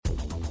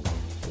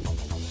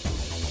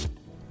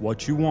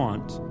what you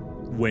want,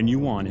 when you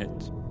want it,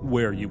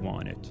 where you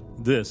want it.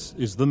 This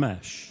is The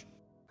Mesh.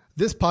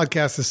 This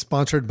podcast is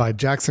sponsored by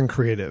Jackson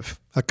Creative,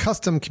 a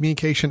custom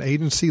communication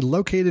agency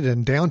located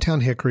in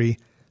downtown Hickory,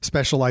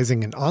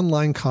 specializing in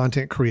online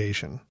content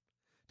creation.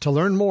 To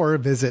learn more,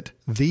 visit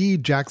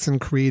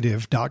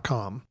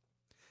thejacksoncreative.com.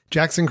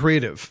 Jackson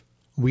Creative,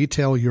 we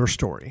tell your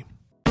story.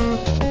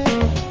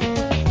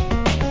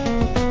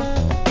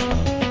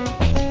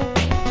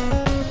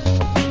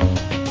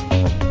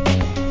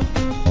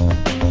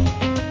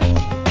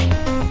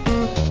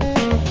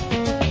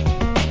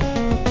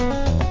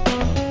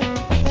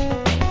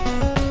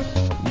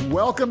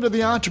 Welcome to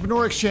the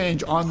Entrepreneur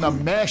Exchange on the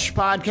Mesh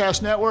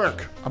Podcast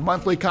Network, a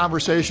monthly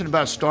conversation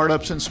about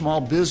startups and small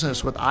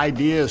business with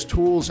ideas,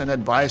 tools, and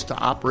advice to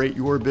operate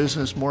your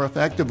business more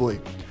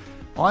effectively.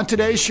 On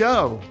today's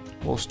show,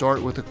 we'll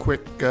start with a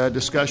quick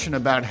discussion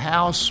about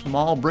how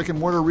small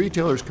brick-and-mortar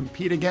retailers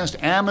compete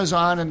against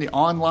Amazon and the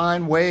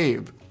online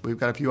wave. We've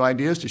got a few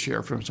ideas to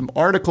share from some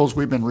articles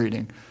we've been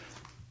reading.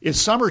 It's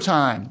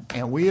summertime,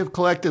 and we have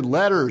collected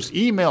letters,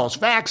 emails,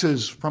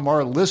 faxes from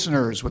our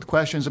listeners with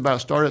questions about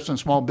startups and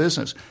small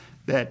business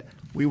that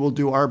we will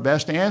do our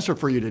best to answer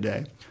for you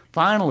today.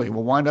 Finally,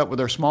 we'll wind up with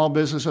our Small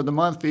Business of the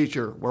Month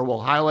feature, where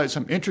we'll highlight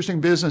some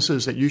interesting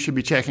businesses that you should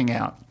be checking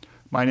out.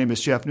 My name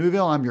is Jeff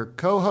Newville. I'm your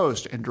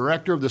co-host and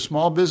director of the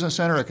Small Business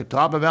Center at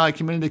Catawba Valley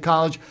Community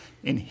College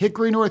in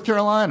Hickory, North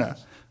Carolina.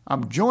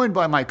 I'm joined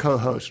by my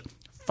co-host,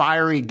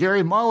 fiery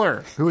Gary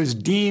Muller, who is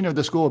Dean of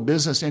the School of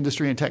Business,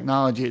 Industry, and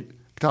Technology at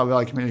Catawba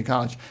Valley Community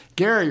College.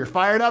 Gary, you're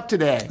fired up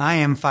today. I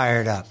am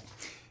fired up.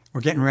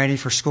 We're getting ready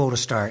for school to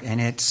start, and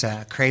it's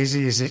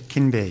crazy as it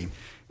can be.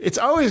 It's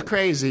always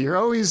crazy. You're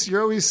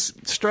always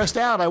stressed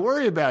out. I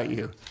worry about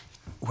you.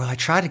 Well, I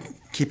try to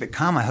keep it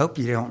calm. I hope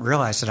you don't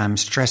realize that I'm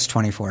stressed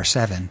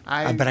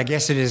 24/7. But I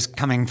guess it is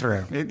coming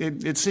through.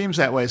 It seems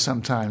that way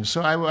sometimes.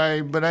 So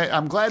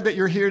I'm glad that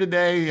you're here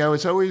today. You know,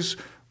 it's always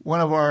one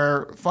of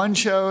our fun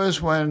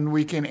shows when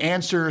we can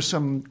answer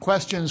some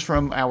questions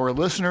from our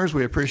listeners.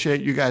 We appreciate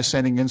you guys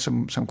sending in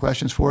some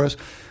questions for us.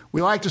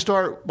 We like to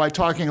start by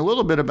talking a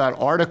little bit about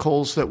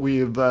articles that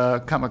we've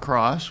come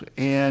across.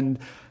 And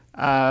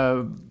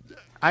I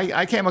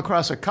came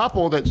across a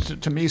couple that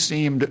to me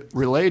seemed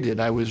related.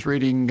 I was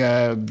reading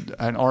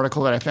an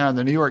article that I found in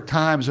the New York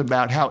Times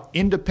about how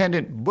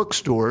independent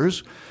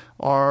bookstores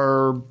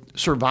are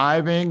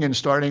surviving and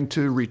starting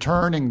to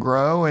return and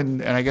grow.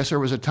 And I guess there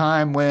was a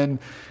time when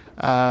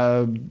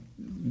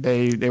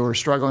they were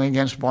struggling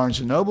against Barnes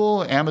 &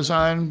 Noble.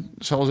 Amazon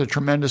sells a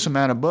tremendous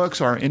amount of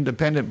books. Our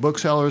independent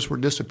booksellers were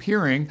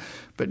disappearing.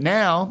 But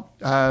now,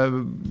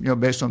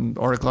 based on the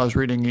article I was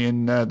reading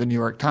in the New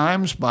York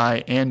Times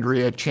by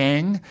Andrea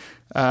Chang,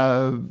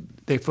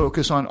 they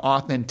focus on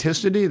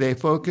authenticity. They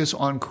focus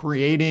on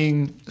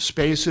creating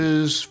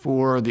spaces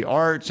for the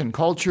arts and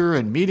culture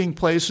and meeting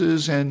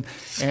places, and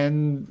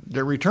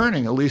they're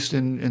returning, at least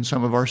in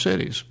some of our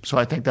cities. So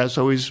I think that's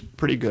always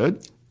pretty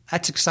good.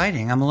 That's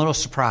exciting. I'm a little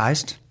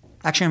surprised.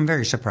 Actually, I'm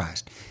very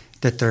surprised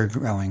that they're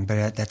growing,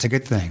 but that's a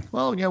good thing.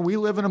 Well, we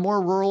live in a more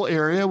rural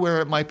area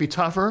where it might be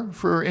tougher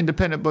for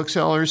independent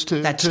booksellers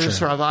to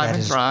survive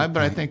and thrive,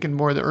 but I think in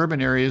more of the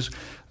urban areas,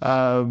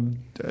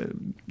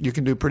 you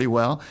can do pretty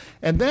well.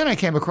 And then I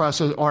came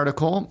across an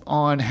article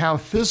on how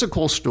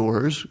physical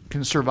stores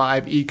can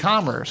survive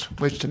e-commerce,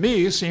 which to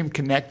me seemed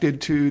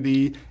connected to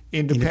the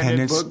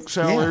independent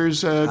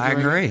booksellers. Yeah, I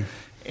agree.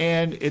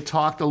 And it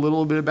talked a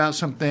little bit about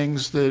some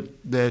things that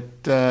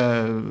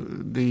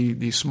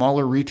the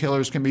smaller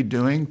retailers can be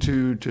doing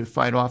to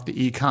fight off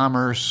the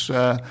e-commerce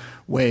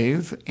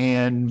wave.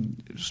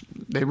 And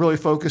they really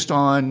focused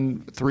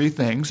on three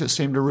things that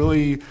seem to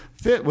really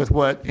fit with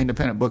what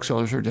independent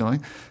booksellers are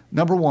doing.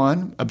 Number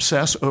one,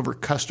 obsess over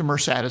customer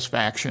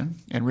satisfaction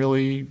and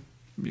really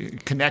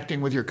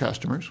connecting with your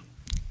customers.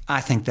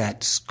 I think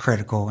that's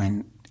critical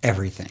in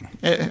everything.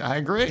 I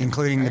agree.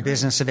 Including the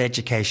business of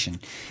education.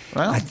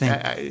 Well, I think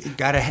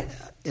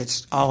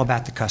it's all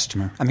about the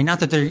customer. I mean, not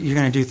that you're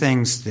going to do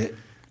things that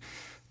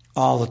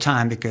all the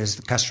time, because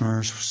the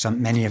customers,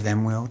 many of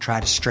them will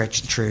try to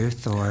stretch the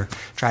truth or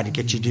try to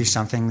get you to do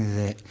something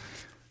that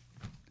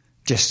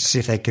just to see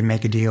if they can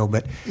make a deal.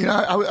 But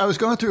I was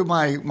going through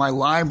my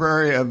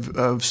library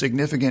of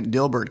significant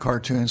Dilbert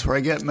cartoons where I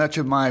get much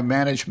of my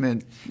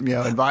management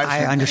advice.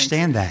 I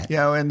understand that.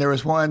 And there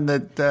was one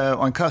that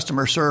on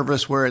customer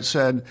service where it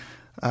said,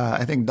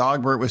 I think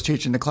Dogbert was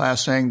teaching the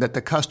class saying that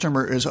the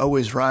customer is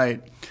always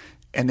right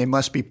and they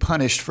must be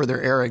punished for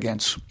their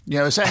arrogance.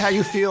 Is that how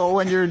you feel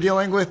when you're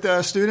dealing with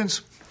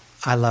students?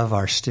 I love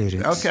our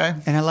students. Okay.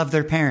 And I love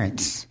their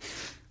parents.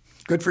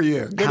 Good for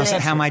you. Good answer.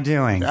 How am I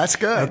doing? That's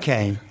good.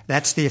 Okay.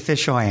 That's the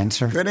official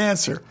answer. Good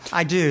answer.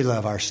 I do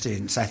love our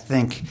students. I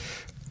think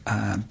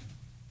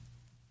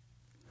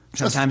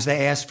sometimes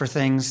they ask for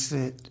things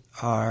that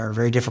are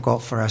very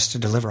difficult for us to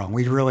deliver on.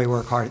 We really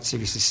work hard at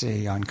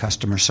CVCC on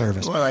customer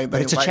service,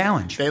 but it's a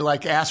challenge. They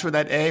ask for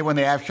that A when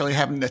they actually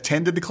haven't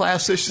attended the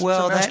class this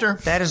semester?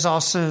 That is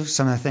also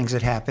some of the things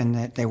that happen,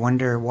 that they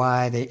wonder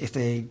why if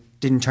they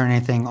didn't turn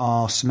anything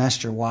all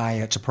semester, why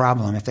it's a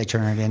problem if they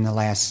turn it in the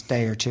last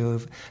day or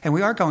two. And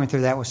we are going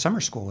through that with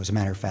summer school, as a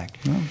matter of fact.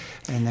 Oh.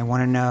 And they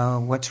want to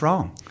know what's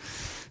wrong.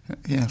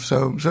 Yeah,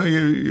 so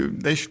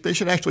they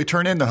should actually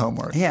turn in the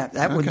homework. Yeah,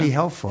 that would be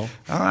helpful.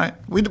 All right,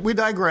 we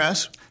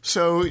digress.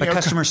 So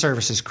customer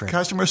service is critical.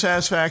 Customer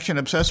satisfaction,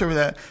 obsess over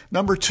that.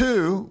 Number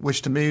 2,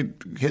 which to me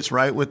hits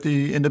right with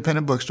the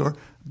independent bookstore,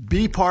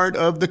 be part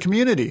of the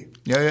community.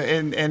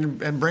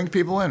 And bring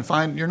people in.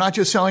 You're not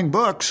just selling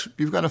books.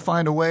 You've got to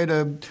find a way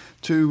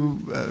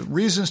to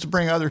reasons to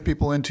bring other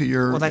people into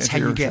your. Well, that's how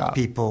you get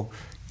people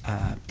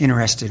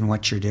interested in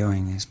what you're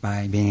doing, is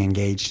by being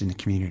engaged in the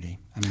community.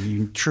 I mean,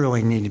 you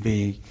truly need to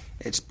be.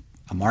 It's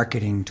a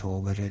marketing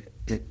tool, but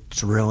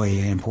it's really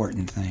an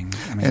important thing.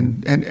 I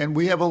mean, and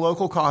we have a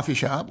local coffee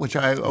shop, which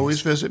I always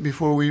visit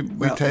before we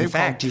tape. In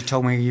fact, you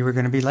told me you were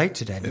going to be late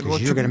today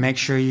because you were going to make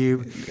sure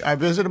you. I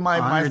visited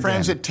my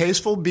friends at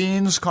Tasteful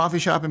Beans Coffee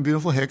Shop in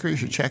beautiful Hickory. You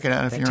should check it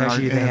out if you're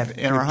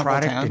in our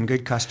product town. And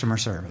good customer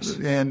service.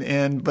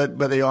 But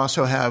they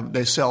also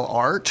they sell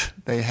art.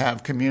 They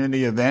have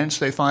community events.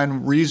 They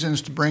find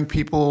reasons to bring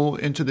people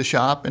into the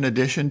shop in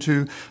addition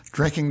to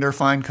drinking their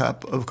fine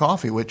cup of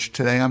coffee, which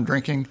today I'm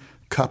drinking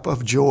Cup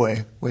of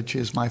Joy, which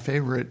is my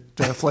favorite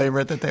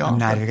flavor that they offer. I'm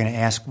not even going to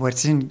ask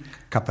what's in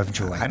Cup of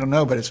Joy. I don't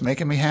know, but it's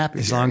making me happy.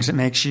 As long as it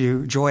makes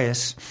you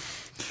joyous.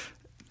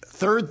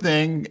 Third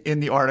thing in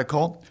the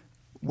article,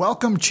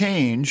 welcome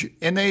change.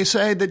 And they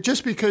say that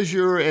just because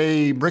you're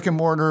a brick and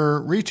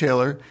mortar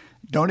retailer,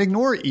 don't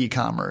ignore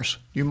e-commerce.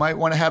 You might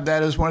want to have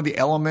that as one of the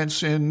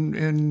elements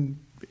in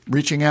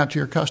reaching out to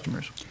your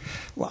customers.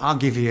 Well, I'll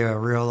give you a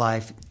real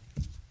life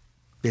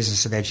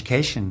business of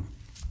education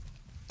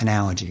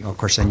analogy. Of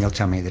course, then you'll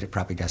tell me that it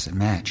probably doesn't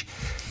match.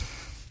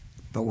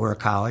 But we're a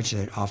college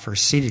that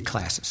offers seated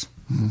classes.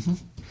 Mm-hmm.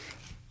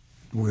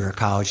 We're a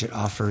college that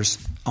offers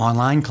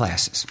online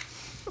classes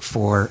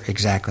for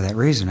exactly that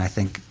reason. I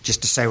think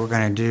just to say we're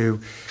going to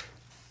do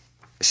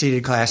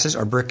seated classes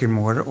or brick and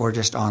mortar or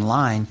just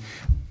online,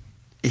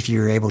 if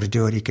you're able to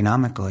do it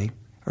economically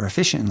or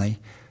efficiently,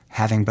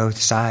 having both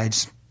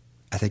sides,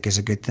 I think, is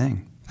a good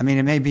thing. I mean,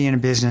 it may be in a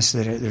business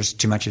that there's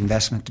too much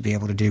investment to be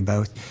able to do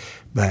both,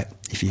 but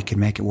if you can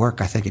make it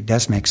work, I think it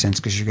does make sense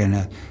because you're going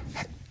to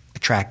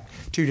attract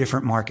two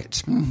different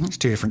markets. Mm-hmm. It's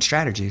two different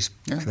strategies,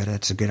 but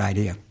that's a good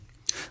idea.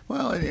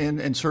 Well,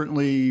 and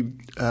certainly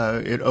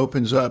it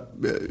opens up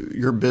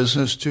your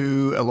business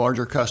to a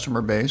larger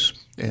customer base,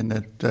 and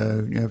that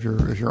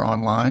if you're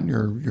online,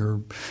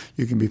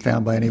 you can be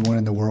found by anyone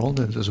in the world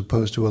as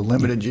opposed to a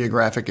limited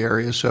geographic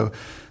area. So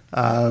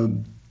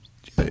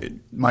it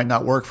might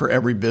not work for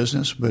every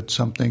business, but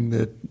something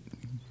that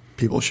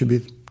people should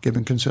be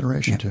giving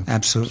consideration to.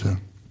 Absolutely. So,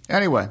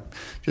 anyway,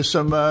 just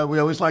some. We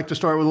always like to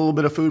start with a little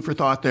bit of food for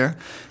thought there,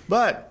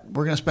 but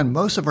we're going to spend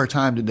most of our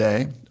time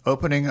today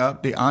opening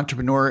up the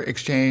Entrepreneur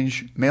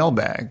Exchange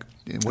mailbag,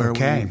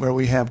 where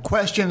we have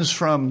questions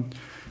from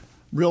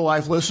real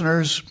life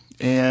listeners,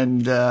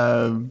 and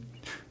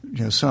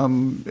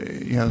some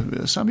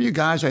of you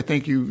guys. I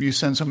think you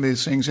send some of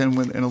these things in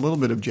a little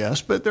bit of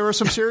jest, but there are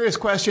some serious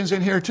questions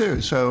in here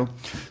too. So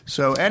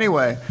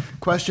anyway,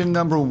 question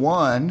number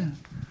 1.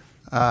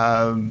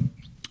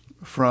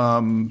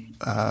 From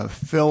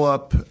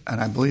Philip,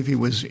 and I believe he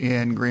was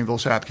in Greenville,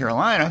 South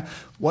Carolina.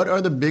 What are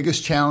the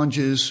biggest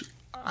challenges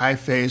I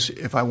face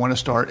if I want to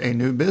start a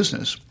new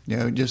business?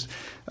 Just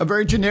a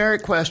very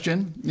generic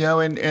question.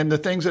 And the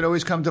things that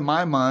always come to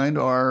my mind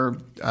are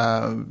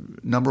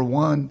number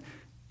 1,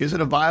 is it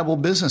a viable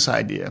business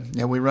idea?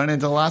 We run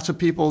into lots of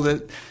people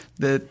that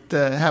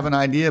have an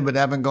idea but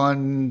haven't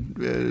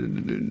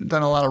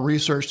done a lot of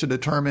research to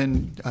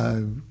determine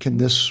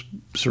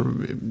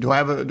do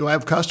I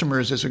have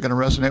customers? Is it going to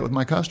resonate with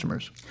my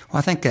customers? Well,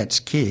 I think that's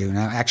key.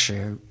 Now,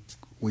 actually,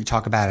 we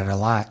talk about it a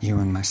lot, you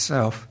and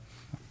myself.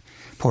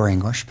 Poor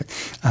English, but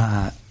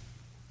and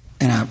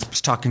I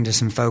was talking to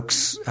some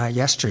folks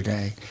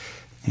yesterday.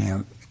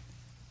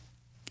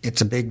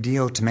 It's a big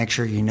deal to make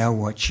sure you know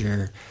what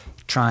you're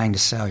trying to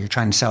sell. You're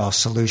trying to sell a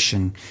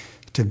solution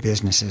to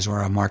businesses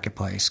or a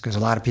marketplace, because a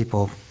lot of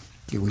people,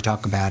 we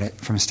talk about it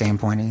from a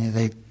standpoint, and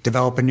they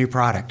develop a new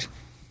product,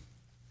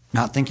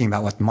 not thinking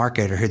about what the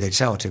market or who they'd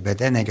sell it to, but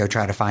then they go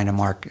try to find a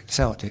market to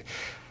sell it to.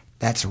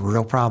 That's a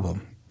real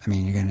problem. I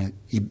mean,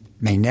 you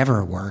may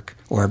never work,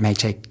 or it may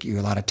take you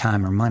a lot of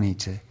time or money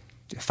to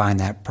find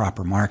that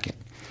proper market.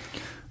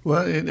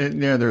 Well,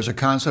 there's a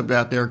concept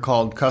out there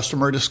called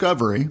customer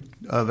discovery.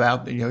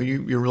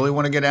 You really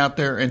want to get out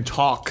there and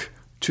talk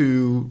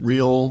to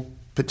real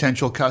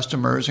potential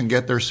customers and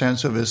get their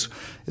sense of is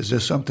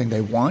this something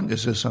they want?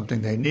 Is this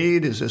something they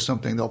need? Is this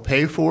something they'll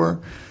pay for?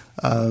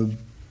 Going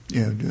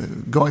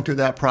through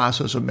that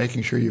process of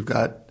making sure you've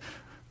got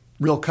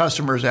real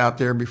customers out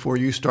there before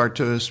you start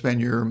to spend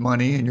your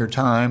money and your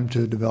time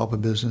to develop a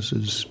business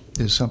is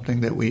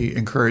something that we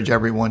encourage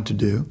everyone to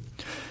do.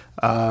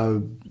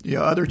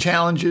 Other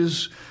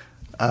challenges,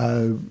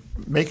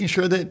 making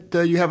sure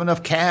that you have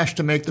enough cash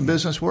to make the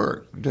business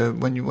work.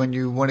 When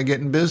you want to get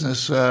in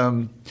business,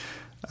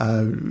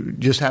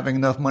 just having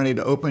enough money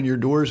to open your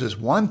doors is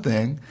one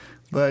thing,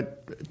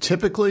 But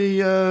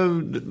typically,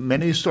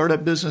 many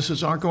startup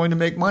businesses aren't going to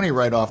make money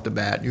right off the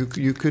bat.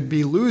 You could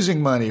be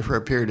losing money for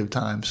a period of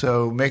time.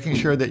 So making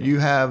sure that you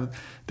have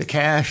the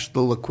cash,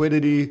 the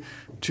liquidity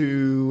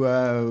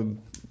to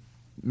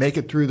make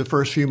it through the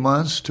first few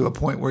months to a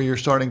point where you're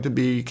starting to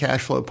be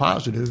cash flow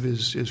positive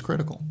is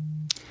critical.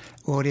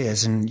 Well, it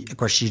is. And, of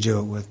course, you do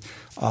it with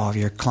all of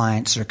your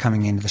clients that are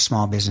coming into the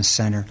Small Business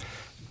Center.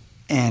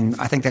 And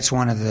I think that's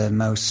one of the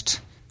most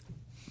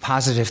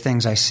positive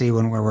things I see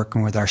when we're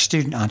working with our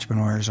student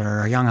entrepreneurs or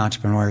our young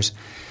entrepreneurs.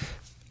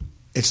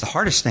 It's the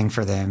hardest thing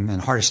for them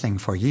and the hardest thing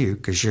for you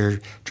because you're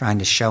trying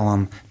to show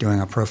them doing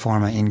a pro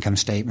forma income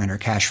statement or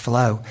cash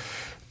flow,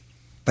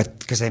 but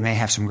because they may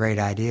have some great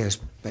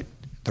ideas, but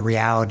the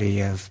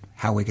reality of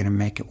how we're going to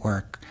make it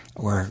work,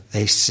 or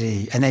they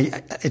see, and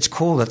it's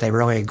cool that they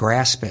really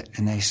grasp it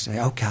and they say,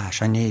 oh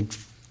gosh, I need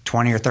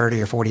 $20,000 or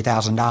 $30,000 or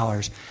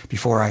 $40,000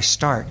 before I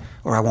start,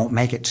 or I won't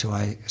make it till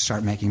I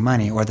start making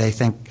money. Or they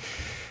think,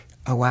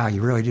 oh wow,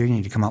 you really do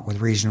need to come up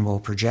with reasonable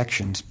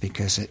projections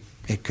because it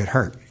could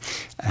hurt.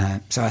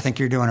 So I think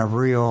you're doing a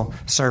real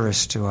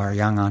service to our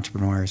young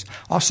entrepreneurs.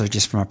 Also,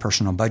 just from a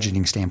personal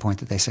budgeting standpoint,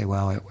 that they say,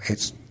 well,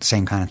 it's the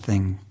same kind of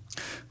thing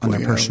on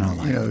their personal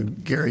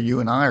life. Gary, you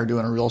and I are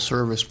doing a real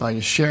service by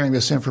just sharing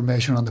this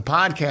information on the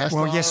podcast.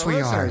 Well, yes, we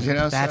are.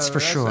 That's for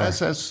sure.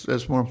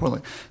 That's more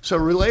importantly. So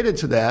related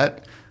to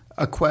that,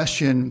 a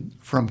question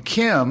from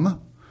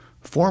Kim,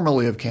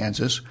 formerly of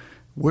Kansas: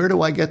 where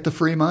do I get the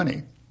free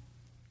money?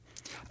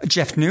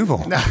 Jeff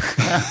Newell.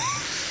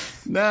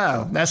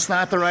 No, that's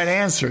not the right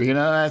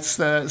answer.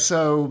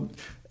 So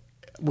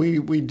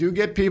we do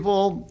get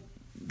people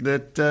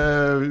that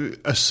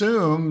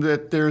assume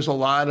that there's a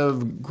lot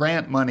of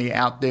grant money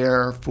out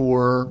there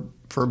for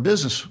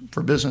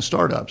business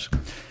startups.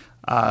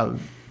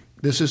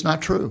 This is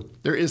not true.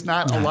 There is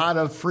not a lot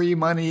of free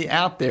money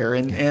out there,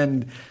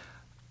 and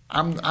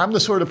I'm the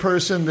sort of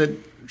person that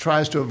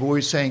tries to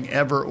avoid saying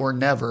ever or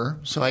never.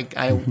 So I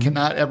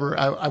cannot ever.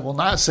 I will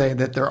not say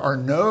that there are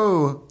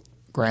no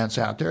grants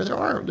out there.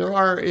 There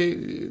are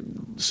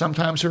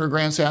sometimes there are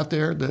grants out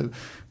there.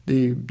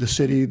 The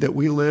city that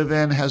we live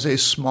in has a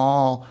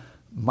small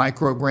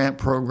micro grant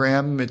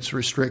program. It's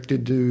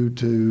restricted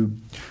to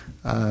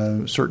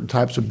certain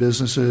types of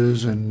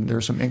businesses, and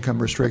there's some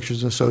income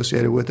restrictions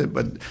associated with it.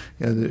 But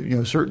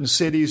certain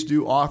cities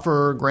do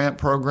offer grant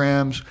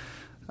programs.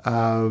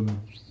 There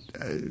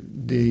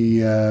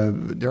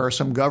are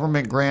some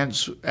government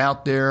grants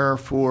out there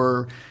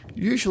for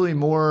usually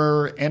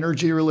more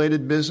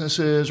energy-related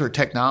businesses or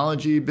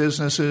technology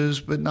businesses,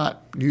 but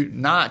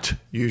not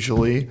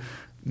usually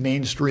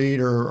Main Street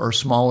or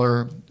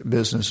smaller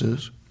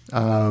businesses.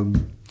 So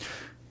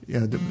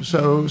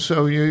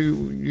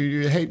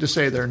you hate to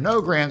say there are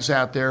no grants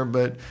out there,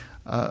 but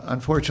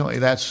unfortunately,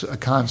 that's a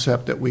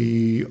concept that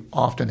we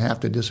often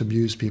have to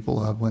disabuse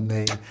people of when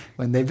they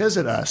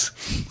visit us.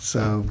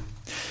 So.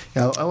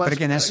 But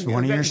again, that's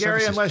one of your Gary,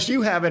 services. Unless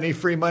you have any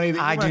free money,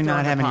 I do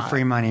not have any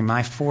free money.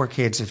 My 4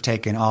 kids have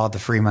taken all the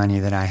free money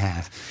that I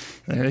have.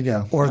 There you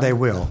go. Or they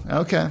will.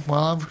 Okay.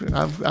 Well,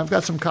 I've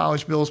got some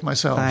college bills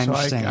myself, so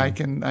I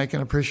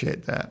can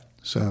appreciate that.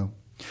 So,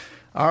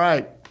 all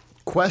right.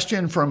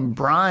 Question from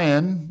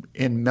Brian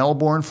in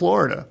Melbourne,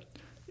 Florida.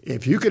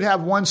 If you could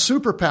have one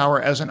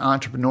superpower as an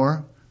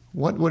entrepreneur,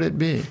 what would it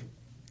be?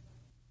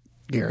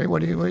 Gary,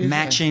 what do you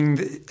matching?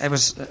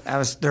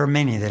 There are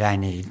many that I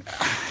need,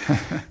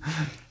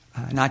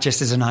 not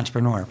just as an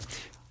entrepreneur.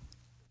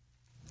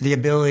 The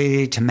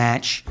ability to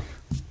match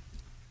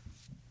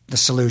the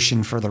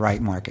solution for the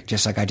right market,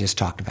 just like I just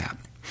talked about.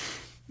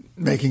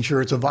 Making sure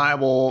it's a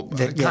viable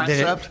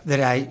concept. That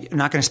I'm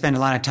not going to spend a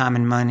lot of time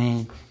and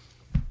money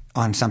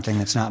on something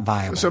that's not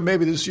viable. So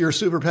maybe your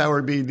superpower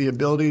would be the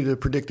ability to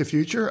predict the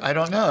future? I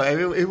don't know.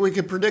 If we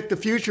could predict the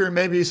future and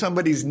maybe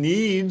somebody's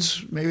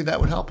needs, maybe that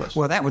would help us.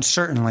 Well, that would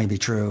certainly be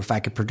true if I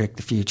could predict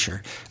the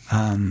future.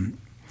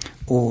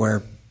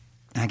 Or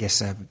I guess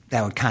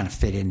that would kind of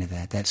fit into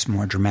that. That's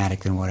more dramatic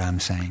than what I'm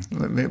saying.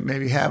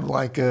 Maybe have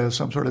like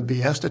some sort of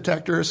BS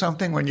detector or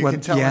something when you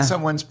can tell when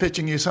someone's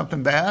pitching you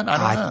something bad?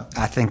 I don't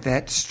know. I think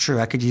that's true.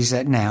 I could use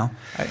that now.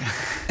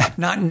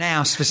 Not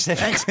now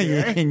specifically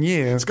in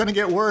you. It's going to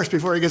get worse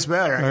before it gets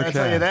better. I can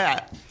tell you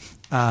that.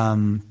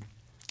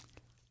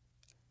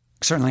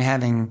 Certainly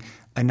having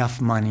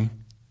enough money.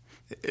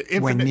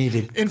 When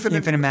needed,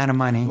 infinite amount of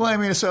money. Well, I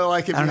mean, so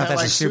like if you had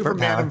like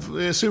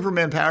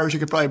Superman powers, you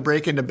could probably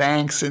break into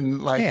banks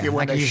and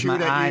when they shoot my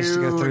at eyes you,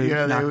 to go through,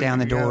 knock down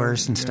the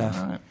doors and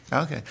stuff. Right.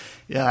 Okay,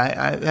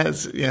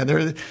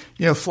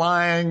 they're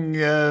flying,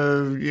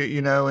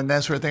 and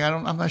that sort of thing.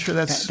 I'm not sure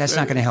that's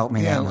not going to help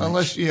me. That much.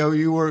 Unless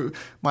you were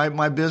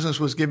my business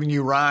was giving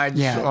you rides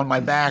on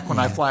my back when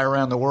I fly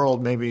around the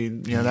world. Maybe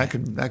that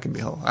could be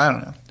helpful. I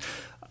don't know.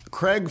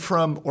 Craig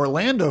from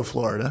Orlando,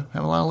 Florida. I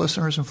have a lot of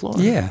listeners in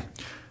Florida. Yeah.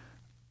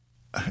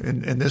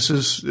 And this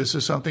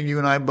is something you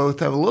and I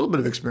both have a little bit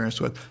of experience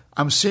with.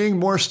 I'm seeing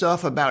more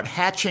stuff about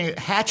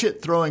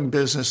hatchet throwing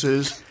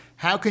businesses.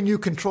 How can you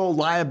control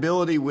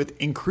liability with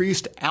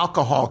increased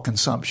alcohol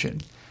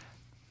consumption?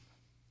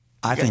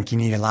 I think you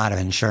need a lot of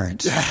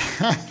insurance.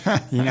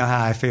 You know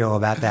how I feel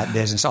about that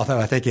business, although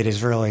I think it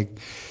is really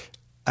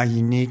a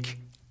unique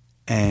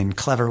and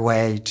clever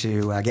way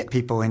to get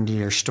people into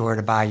your store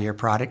to buy your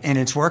product. And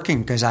it's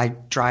working because I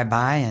drive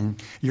by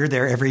and you're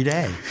there every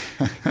day.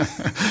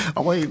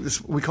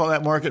 We call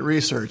that market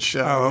research.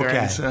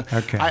 Okay.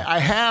 Okay. I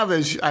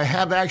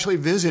have actually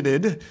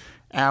visited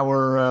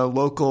our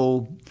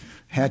local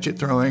hatchet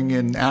throwing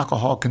and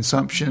alcohol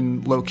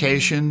consumption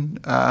location,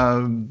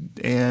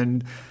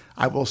 and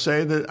I will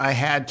say that I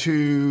had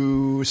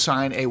to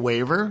sign a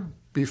waiver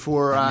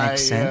before I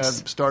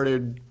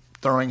started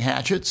throwing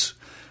hatchets.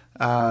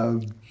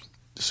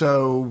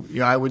 So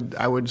I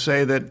would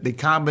say that the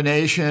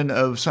combination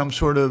of some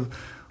sort of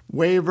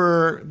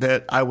waiver,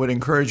 that I would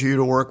encourage you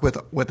to work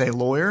with a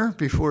lawyer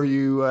before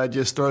you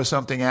just throw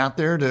something out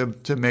there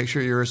to make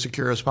sure you're as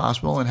secure as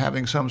possible, and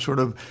having some sort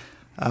of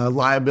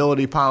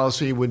liability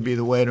policy would be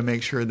the way to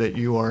make sure that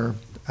you are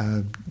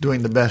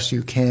doing the best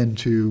you can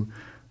to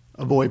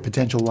avoid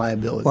potential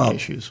liability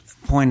issues.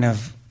 Point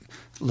of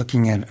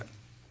looking at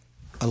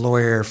a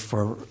lawyer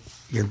for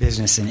your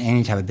business and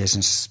any type of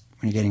business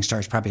when you're getting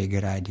started is probably a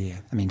good idea.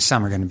 I mean,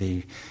 some are going to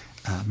be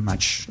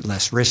much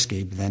less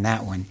risky than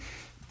that one,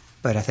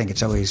 but I think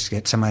it's always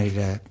get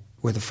somebody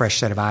with a fresh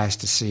set of eyes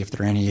to see if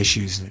there are any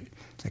issues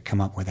that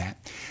come up with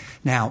that.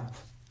 Now,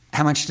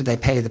 how much did they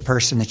pay the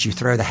person that you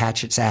throw the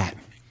hatchets at?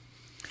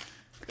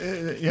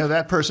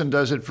 That person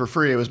does it for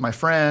free. It was my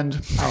friend.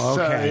 Oh,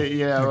 okay.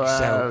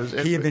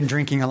 So, he had been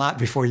drinking a lot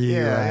before you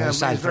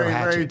decided to throw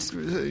hatchets.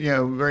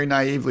 Very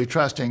naively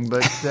trusting.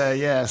 But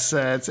yes,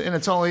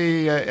 it's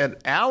only at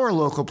our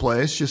local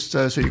place. Just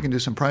so you can do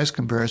some price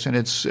comparison,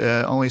 it's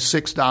only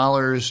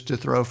 $6 to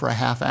throw for a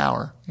half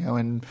hour.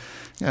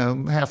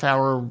 Half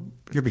hour.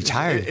 You'll be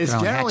tired. It's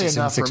generally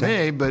enough for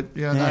me, but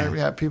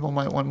people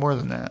might want more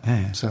than that.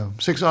 Yeah. So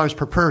 $6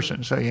 per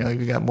person. So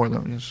you got more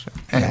than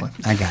anyway.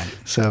 I got it.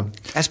 So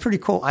that's pretty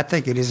cool. I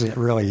think it is a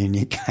really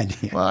unique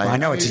idea. Well, I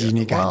know it's a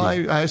unique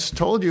idea. I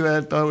told you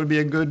I thought it would be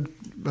a good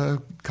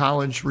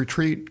college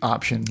retreat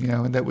option.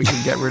 And that we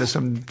could get rid of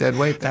some dead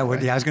weight. I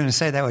was going to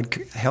say that would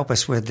help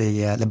us with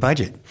the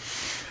budget.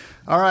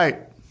 All right.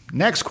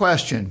 Next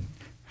question: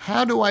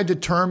 how do I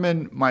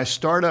determine my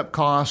startup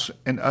costs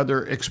and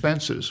other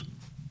expenses?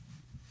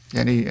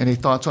 Any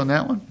thoughts on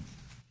that one?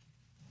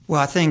 Well,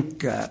 I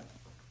think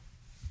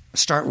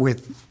start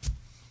with,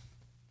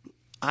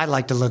 I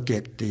like to look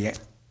at the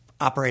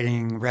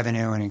operating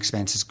revenue and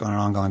expenses on an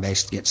ongoing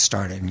basis to get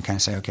started and kind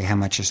of say, okay, how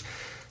much is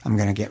I'm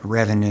going to get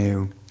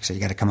revenue? So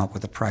you got to come up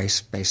with a price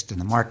based on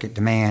the market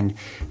demand.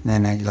 And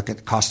then I look at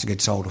the cost of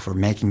goods sold if we're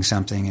making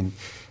something, and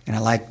I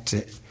like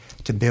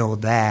to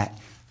build that,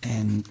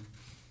 and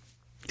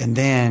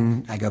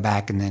then I go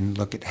back and then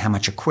look at how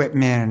much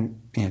equipment.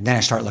 Then I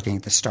start looking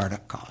at the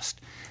startup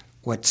cost.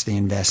 What's the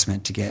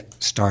investment to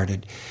get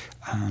started?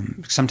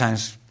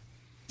 Sometimes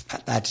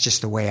that's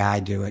just the way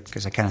I do it,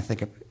 because I kind of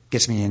think it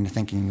gets me into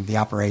thinking the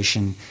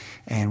operation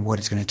and what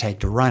it's going to take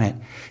to run it,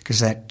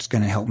 because that's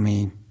going to help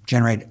me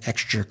generate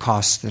extra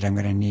costs that I'm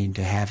going to need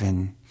to have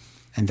in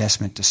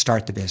investment to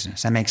start the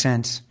business. That makes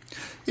sense?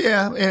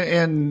 Yeah,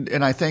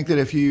 and I think that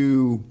if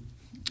you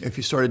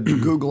started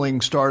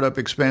Googling startup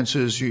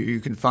expenses, you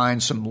can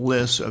find some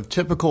lists of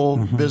typical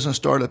business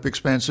startup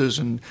expenses.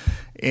 And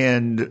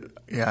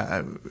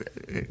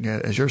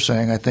as you're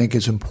saying, I think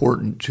it's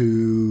important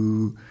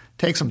to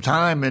take some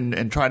time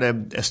and try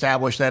to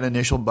establish that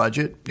initial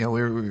budget.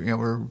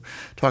 We're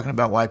talking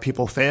about why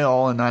people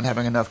fail and not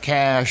having enough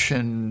cash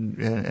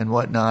and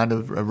whatnot,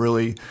 of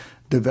really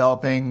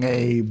developing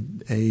a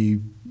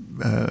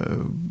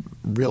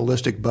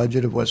realistic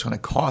budget of what's going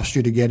to cost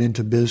you to get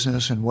into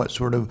business and what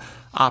sort of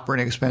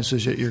operating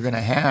expenses that you're going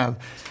to have.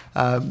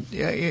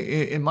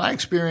 In my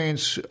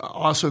experience,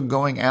 also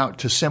going out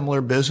to similar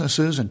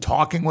businesses and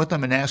talking with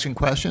them and asking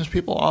questions,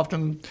 people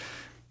often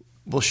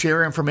will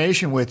share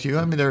information with you.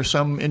 I mean, there are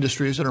some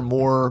industries that are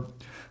more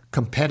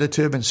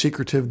competitive and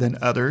secretive than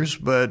others,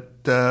 but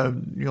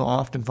you'll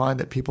often find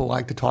that people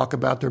like to talk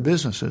about their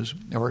businesses,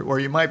 or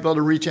you might be able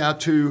to reach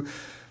out to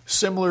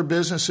similar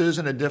businesses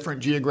in a different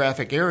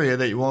geographic area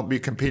that you won't be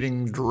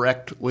competing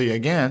directly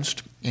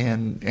against,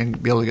 and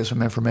be able to get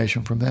some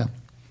information from them.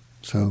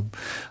 So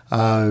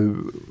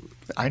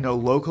I know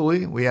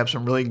locally we have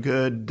some really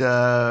good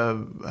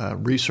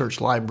research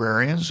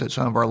librarians at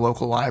some of our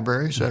local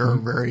libraries that are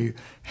very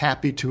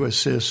happy to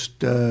assist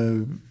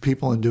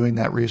people in doing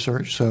that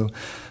research. So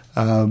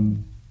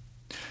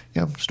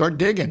start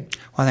digging.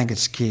 Well, I think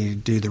it's key to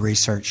do the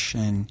research,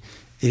 and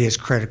it is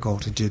critical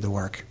to do the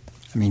work.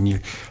 I mean, you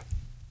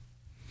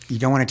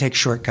don't want to take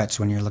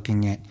shortcuts when you're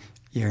looking at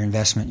your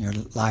investment, your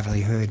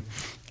livelihood,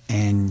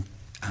 and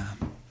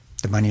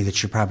the money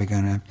that you're probably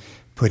going to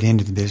put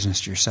into the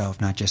business yourself,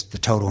 not just the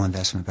total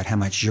investment, but how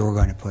much you're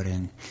going to put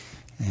in.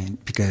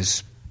 And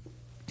because,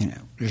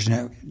 there's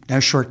no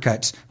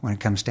shortcuts when it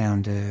comes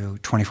down to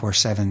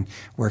 24/7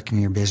 working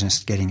your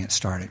business, getting it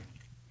started.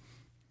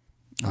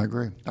 I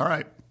agree. All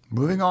right.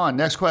 Moving on.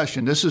 Next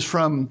question. This is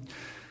from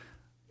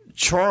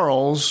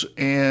Charles,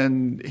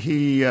 and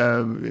he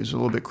is a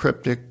little bit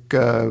cryptic,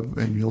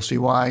 and you'll see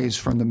why. He's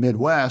from the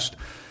Midwest.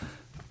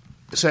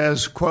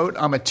 Says, quote,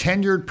 I'm a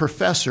tenured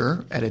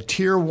professor at a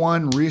Tier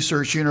 1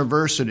 research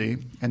university,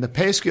 and the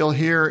pay scale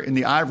here in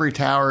the ivory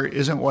tower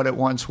isn't what it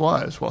once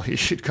was. Well, he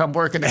should come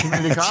work in the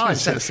community college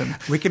system.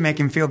 We can make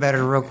him feel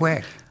better real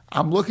quick.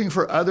 I'm looking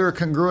for other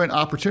congruent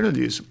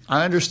opportunities.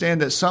 I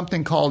understand that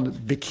something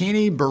called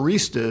bikini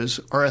baristas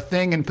are a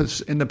thing in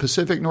the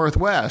Pacific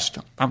Northwest.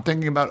 I'm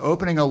thinking about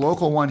opening a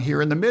local one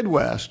here in the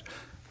Midwest.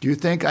 Do you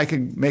think I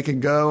could make a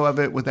go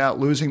of it without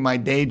losing my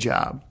day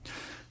job?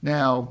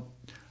 Now,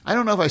 I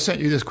don't know if I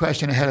sent you this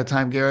question ahead of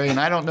time, Gary, and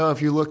I don't know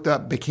if you looked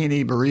up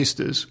bikini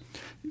baristas.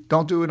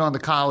 Don't do it on the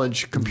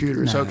college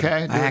computers,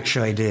 okay? I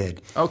actually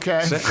did.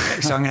 Okay. So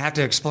I'm going to have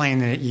to explain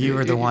that you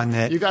were the one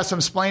that... You got some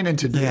splaining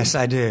to do. Yes,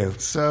 I do.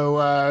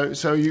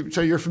 So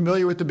you're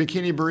familiar with the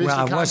bikini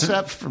barista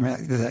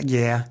concept?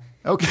 Yeah.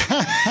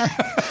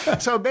 Okay.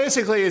 So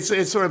basically,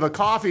 it's sort of a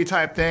coffee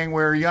type thing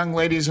where young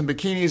ladies in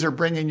bikinis are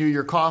bringing you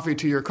your coffee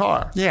to your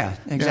car. Yeah,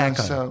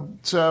 exactly. Yeah,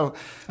 so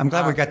I'm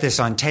glad we got this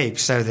on tape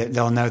so that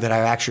they'll know that I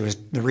actually was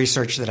the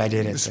research that I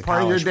did at the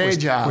part college of your day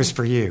job was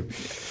for you.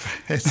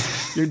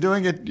 You're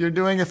doing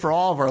it for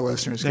all of our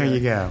listeners. There you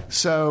go.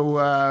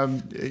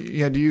 So,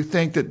 do you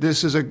think that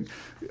this is a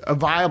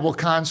viable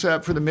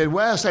concept for the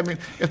Midwest? I mean,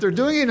 if they're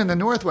doing it in the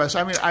Northwest,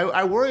 I mean,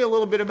 I worry a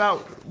little bit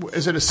about,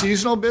 is it a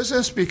seasonal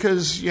business?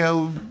 Because,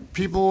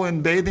 people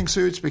in bathing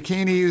suits,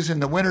 bikinis in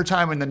the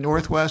wintertime in the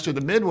Northwest or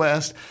the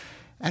Midwest,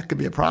 that could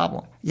be a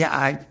problem.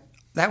 Yeah,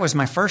 that was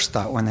my first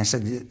thought when they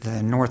said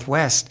the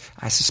Northwest.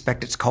 I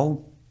suspect it's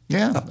cold.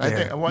 Yeah, up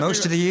there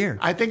most of the year.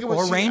 I think it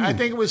was raining. I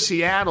think it was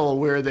Seattle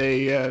where I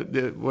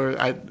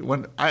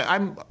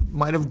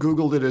might have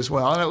Googled it as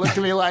well, and it looked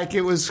to me like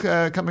it was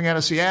coming out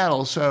of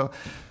Seattle. So,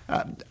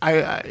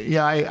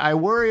 I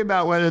worry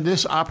about whether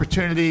this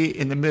opportunity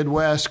in the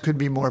Midwest could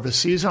be more of a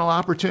seasonal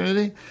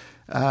opportunity.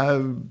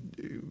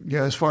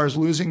 As far as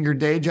losing your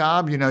day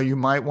job, you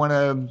might want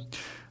to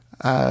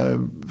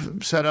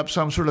set up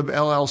some sort of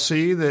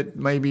LLC that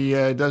maybe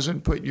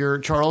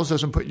Charles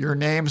doesn't put your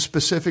name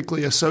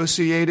specifically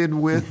associated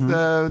with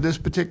this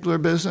particular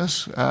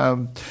business.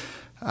 I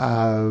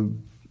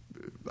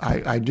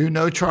do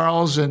know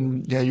Charles,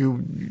 and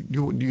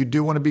you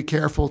do want to be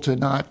careful to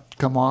not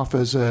come off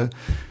as a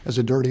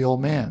dirty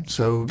old man.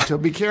 So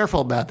be careful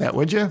about that,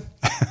 would you?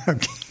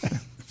 Okay,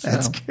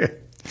 that's good.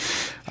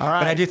 All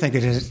right, but I do think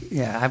it is.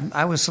 Yeah,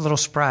 I was a little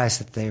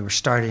surprised that they were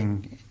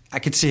starting. I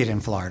could see it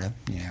in Florida,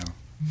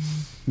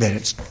 that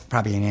it's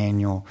probably an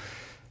annual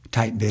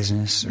type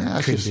business, or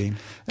it could be.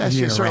 That's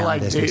just sort of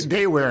like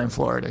day wear in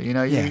Florida,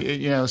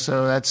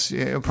 so that's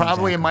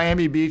probably in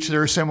Miami Beach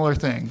there are similar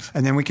things.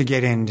 And then we could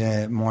get into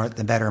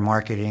the better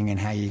marketing and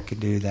how you could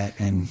do that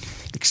and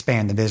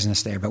expand the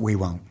business there, but we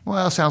won't.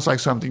 Well, it sounds like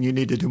something you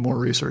need to do more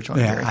research on.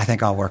 Yeah, Gary. I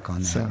think I'll work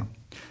on that. So,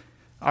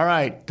 all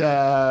right,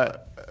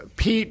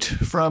 Pete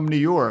from New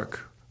York.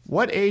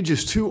 What age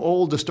is too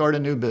old to start a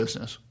new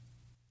business?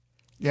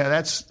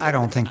 Yeah, I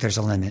don't think there's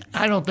a limit.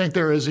 I don't think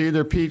there is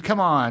either, Pete. Come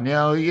on,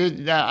 that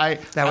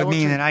would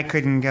mean that I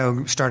couldn't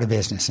go start a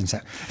business, and so.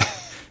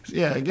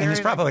 Yeah, Gary, and it's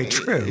probably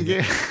true.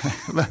 Yeah,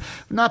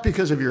 not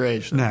because of your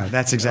age. Though. No,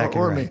 that's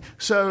exactly right. Me.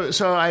 So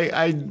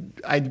I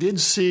did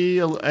see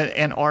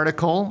an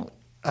article,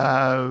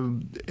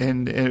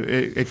 and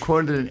it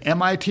quoted an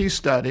MIT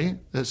study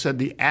that said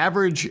the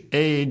average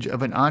age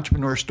of an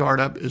entrepreneur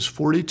startup is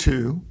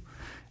 42.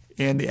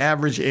 And the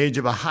average age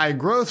of a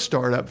high-growth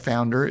startup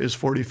founder is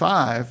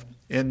 45,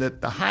 and that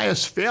the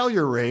highest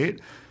failure rate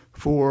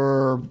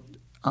for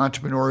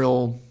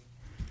entrepreneurial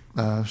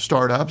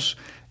startups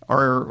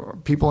are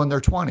people in their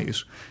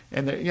 20s.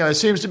 And it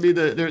seems to be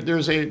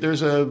there's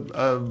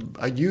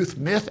a youth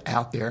myth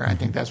out there. I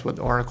think that's what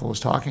the article was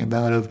talking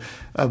about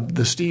of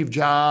the Steve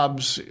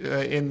Jobs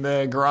in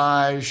the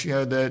garage,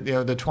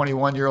 the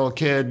 21-year-old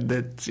kid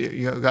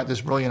that got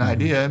this brilliant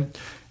idea.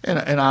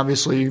 And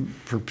obviously,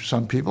 for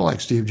some people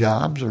like Steve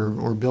Jobs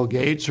or Bill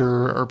Gates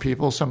or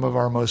people, some of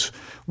our most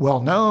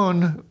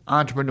well-known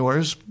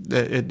entrepreneurs,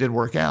 it did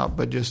work out.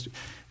 But just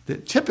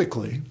that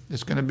typically,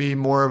 it's going to be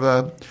more of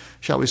a,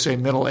 shall we say,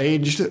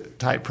 middle-aged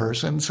type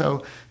person.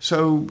 So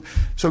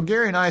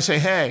Gary and I say,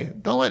 hey,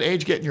 don't let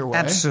age get in your way.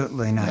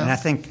 Absolutely not. Yeah. And I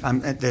think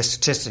the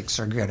statistics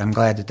are good. I'm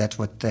glad that that's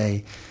what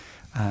they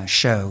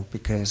show,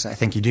 because I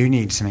think you do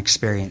need some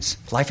experience,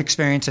 life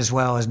experience as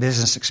well as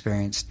business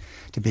experience,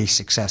 to be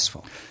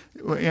successful.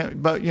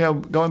 But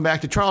going back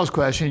to Charles'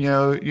 question,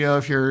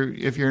 if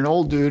you're an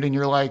old dude and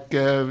you're like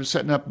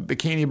setting up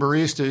bikini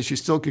baristas, you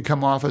still could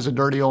come off as a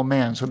dirty old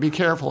man. So be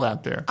careful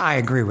out there. I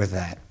agree with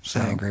that.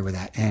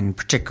 And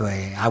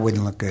particularly, I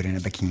wouldn't look good in a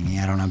bikini.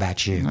 I don't know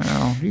about you.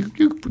 No,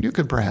 you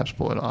could perhaps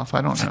pull it off.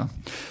 I don't know.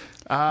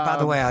 By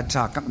the way, I'd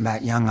talk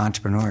about young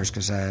entrepreneurs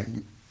because I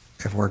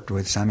have worked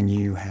with some, and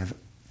you have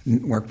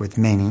worked with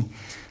many.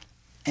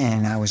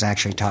 And I was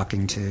actually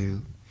talking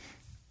to.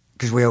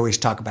 Because we always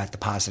talk about the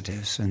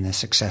positives and the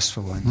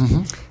successful ones.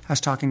 Mm-hmm. I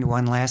was talking to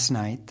one last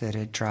night that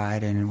had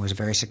tried and was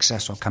very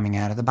successful coming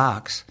out of the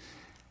box,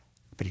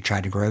 but he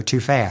tried to grow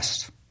too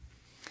fast.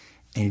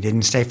 he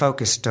didn't stay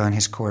focused on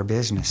his core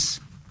business.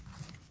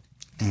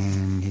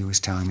 And he was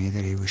telling me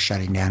that he was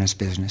shutting down his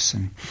business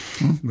and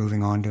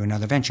moving on to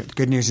another venture. The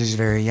good news is he's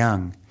very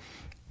young.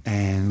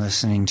 And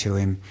listening to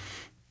him,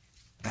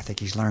 I think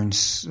he's learned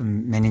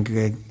many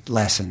good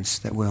lessons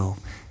that will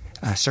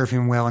serve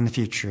him well in the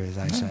future, as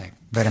I say.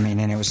 But,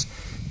 and it was,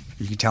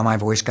 you could tell my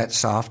voice got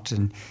soft,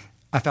 and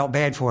I felt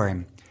bad for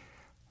him.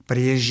 But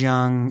he is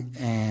young,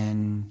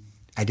 and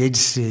I did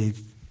see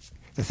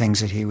the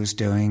things that he was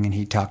doing, and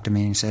he talked to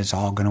me and said, it's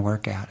all going to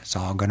work out. It's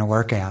all going to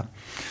work out.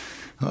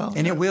 Well,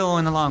 and it will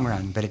in the long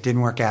run, but it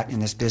didn't work out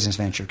in this business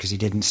venture because he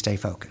didn't stay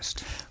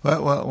focused.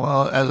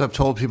 Well, as I've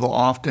told people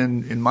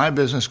often in my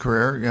business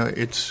career,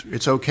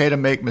 it's okay to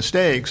make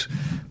mistakes,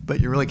 but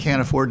you really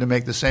can't afford to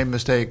make the same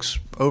mistakes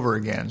over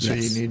again. So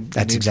yes,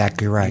 that's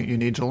exactly right. You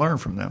need to learn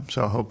from them.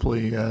 So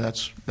hopefully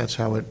that's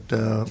how it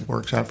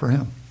works out for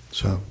him.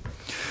 So,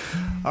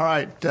 all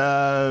right.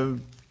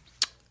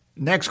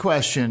 Next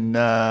question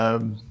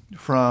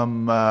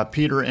from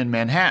Peter in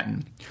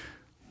Manhattan.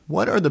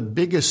 What are the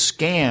biggest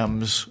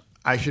scams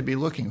I should be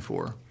looking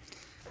for?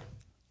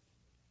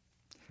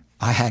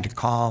 I had to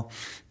call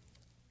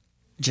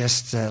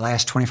just the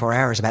last 24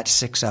 hours, about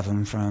 6 of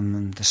them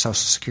from the Social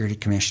Security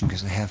Commission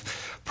because they have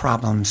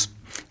problems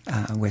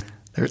with.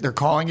 They're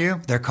calling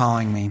you? They're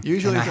calling me.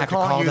 Usually, and I have to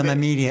call them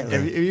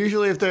immediately.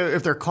 Usually, if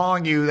they're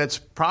calling you, that's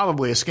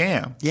probably a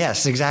scam.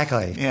 Yes,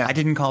 exactly. Yeah. I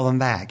didn't call them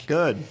back.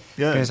 Good.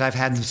 Because I've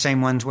had the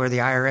same ones where the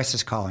IRS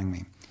is calling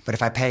me. But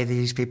if I pay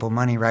these people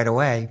money right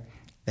away,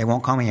 they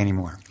won't call me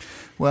anymore.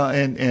 Well,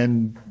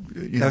 and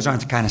those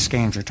aren't the kind of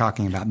scams you're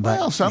talking about,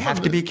 but you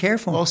have to be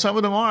careful. Well, some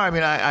of them are.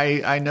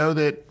 I know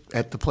that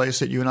at the place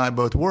that you and I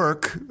both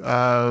work,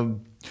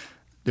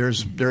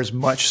 there's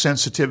much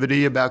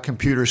sensitivity about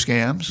computer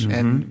scams,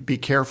 and be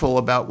careful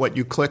about what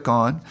you click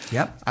on.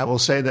 Yep. I will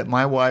say that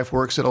my wife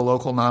works at a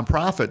local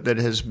nonprofit that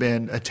has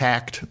been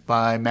attacked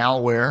by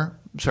malware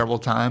several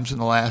times in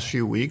the last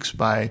few weeks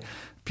by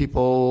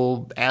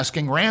people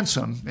asking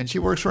ransom, and she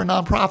works for a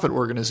nonprofit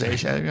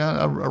organization,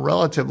 a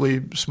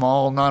relatively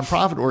small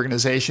nonprofit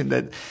organization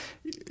that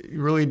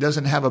really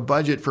doesn't have a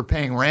budget for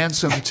paying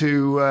ransom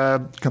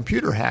to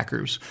computer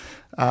hackers.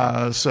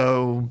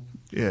 So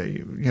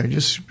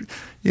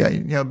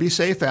be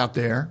safe out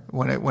there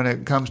when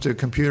it comes to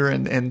computer,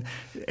 and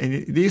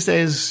these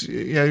days,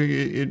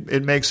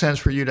 it makes sense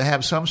for you to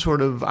have some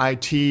sort of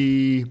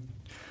IT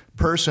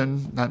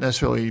person, not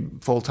necessarily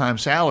full-time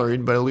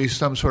salaried, but at least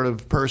some sort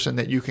of person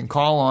that you can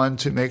call on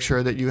to make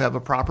sure that you have a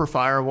proper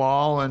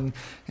firewall and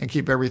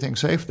keep everything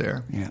safe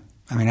there. Yeah.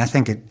 I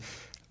think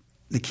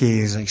the key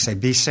is, like you say,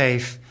 be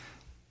safe.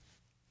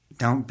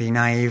 Don't be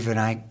naive. And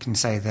I can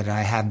say that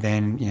I have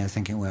been,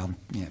 thinking,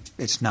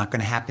 it's not going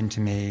to happen to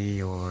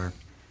me, or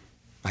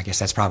I guess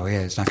that's probably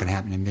it. It's not going to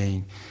happen to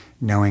me,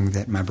 knowing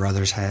that my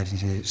brother's had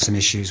some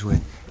issues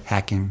with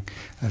hacking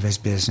of his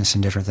business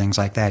and different things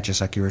like that, just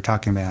like you were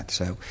talking about.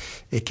 So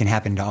it can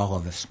happen to all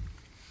of us.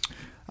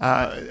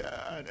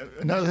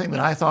 Another thing that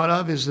I thought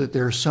of is that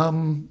there are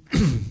some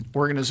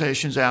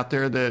organizations out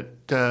there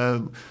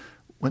that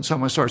when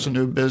someone starts a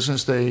new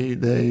business, they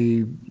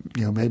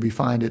maybe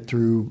find it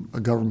through a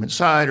government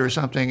site or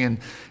something,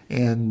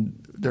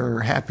 and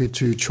they're happy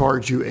to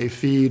charge you a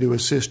fee to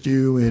assist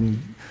you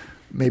in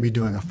maybe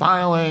doing a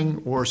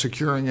filing or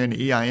securing an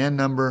EIN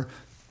number.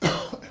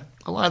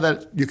 A lot of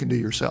that you can do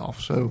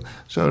yourself. So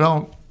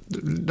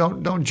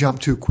don't jump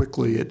too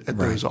quickly at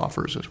those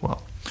offers as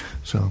well.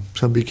 So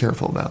be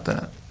careful about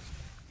that.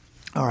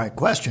 All right,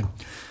 question.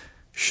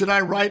 Should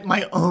I write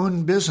my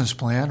own business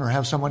plan or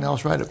have someone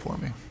else write it for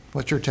me?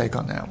 What's your take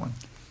on that one?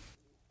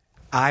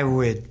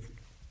 I'm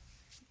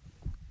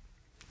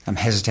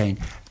hesitating.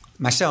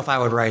 Myself, I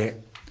would write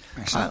it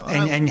myself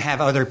and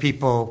have other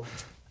people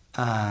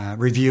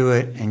review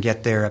it and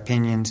get their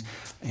opinions.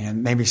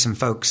 Maybe some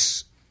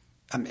folks,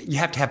 you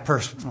have to have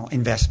personal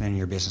investment in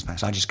your business plan,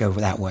 so I just go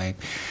that way.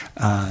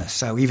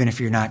 So even if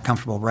you're not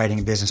comfortable writing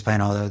a business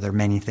plan, although there are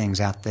many things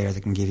out there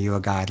that can give you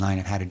a guideline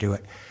of how to do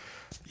it,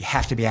 you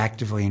have to be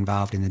actively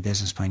involved in the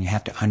business plan. You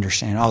have to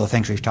understand all the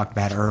things we've talked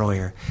about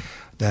earlier,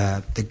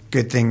 the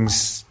good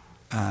things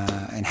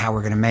and how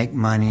we're going to make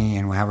money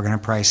and how we're going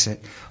to price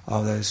it.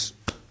 All those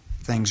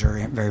things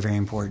are very, very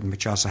important,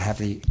 but you also have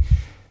the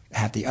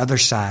other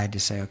side to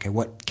say, okay,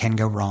 what can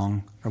go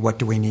wrong, or what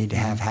do we need to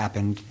have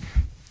happen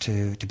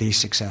to be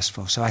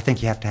successful? So I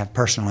think you have to have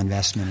personal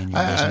investment in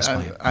your business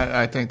plan.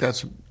 I think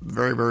that's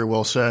very, very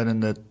well said,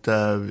 and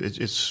that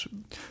it's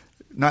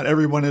not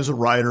everyone is a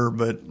writer,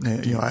 but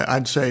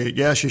I'd say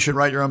yes, you should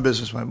write your own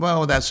business plan.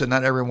 Well, that's it.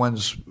 Not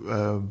everyone's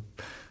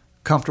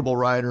comfortable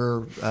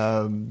writer,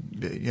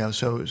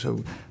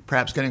 so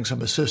perhaps getting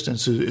some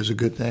assistance is a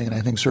good thing, and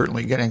I think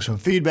certainly getting some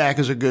feedback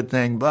is a good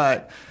thing,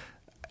 but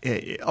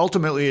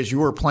ultimately it's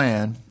your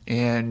plan,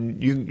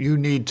 and you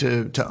need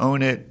to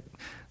own it.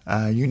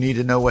 You need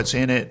to know what's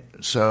in it,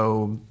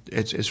 so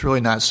it's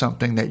really not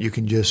something that you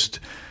can just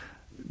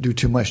do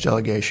too much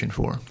delegation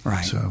for.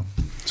 Right. So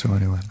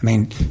anyway.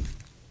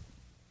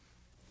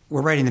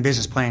 We're writing the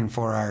business plan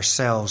for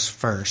ourselves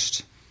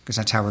first, because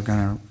that's how we're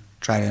going to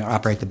try to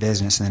operate the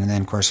business, and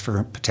then of course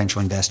for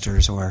potential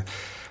investors or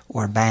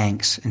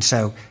banks. And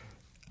so,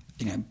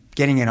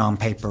 getting it on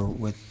paper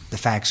with the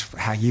facts for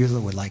how you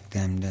would like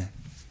them to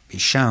be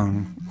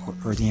shown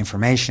or the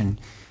information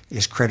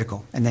is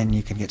critical. And then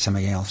you can get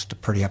somebody else to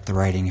pretty up the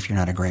writing if you're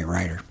not a great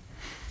writer.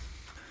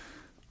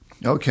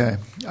 Okay.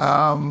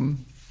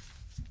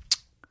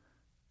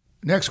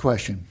 Next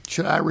question.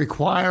 Should I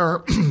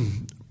require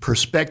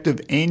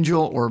prospective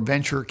angel or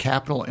venture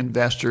capital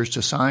investors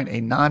to sign a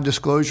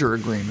non-disclosure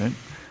agreement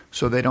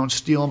so they don't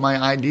steal my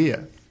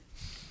idea?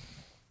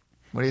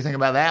 What do you think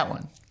about that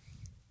one?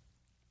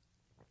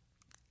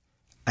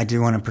 I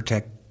do want to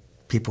protect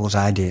people's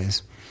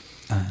ideas.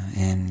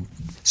 And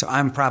so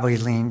I'm probably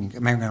I'm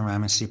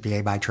a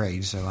CPA by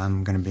trade, so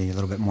I'm going to be a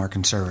little bit more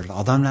conservative,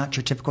 although I'm not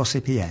your typical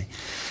CPA,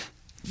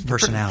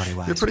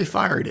 personality-wise. You're pretty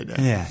fiery today.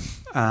 Yeah.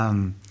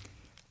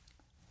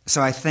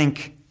 So I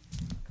think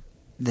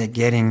that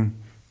getting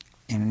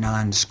in a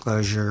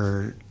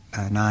non-disclosure,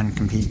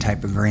 non-compete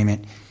type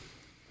agreement,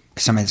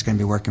 somebody that's going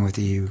to be working with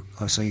you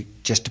closely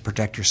just to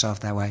protect yourself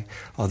that way,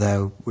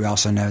 although we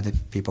also know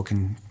that people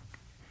can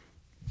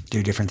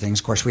do different things.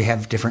 Of course, we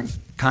have different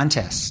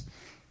contests.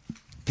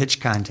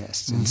 Pitch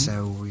contests, and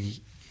so we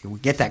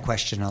get that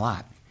question a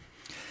lot.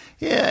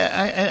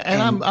 Yeah,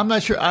 and I'm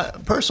not sure.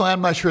 Personally,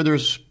 I'm not sure.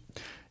 There's,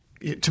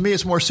 to me,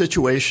 it's more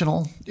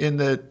situational in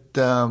that.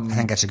 I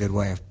think that's a good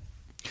way of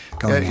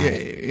going at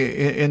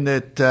it. In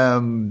that,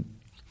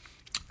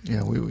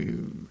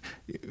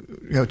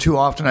 too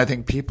often I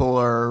think people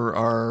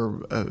are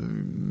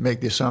make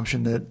the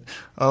assumption that,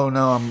 oh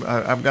no,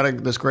 I've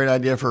got this great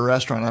idea for a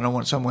restaurant. I don't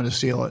want someone to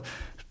steal it.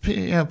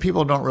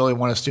 People don't really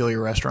want to steal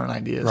your restaurant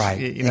ideas.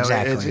 Right.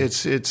 Exactly.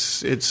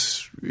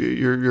 It's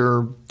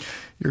your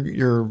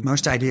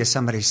most ideas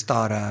somebody's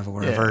thought of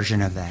or a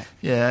version of that.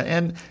 Yeah,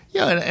 and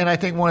I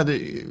think one of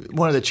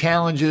the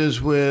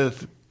challenges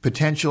with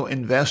potential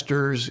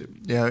investors,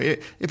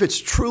 if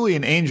it's truly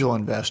an angel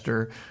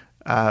investor,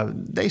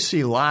 they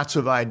see lots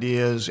of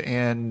ideas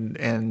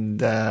and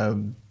they're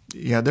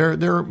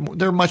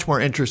much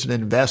more interested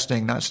in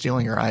investing, not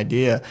stealing your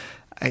idea.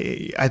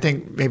 I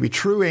think maybe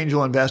true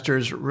angel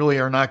investors really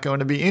are not going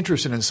to be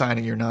interested in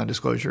signing your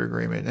non-disclosure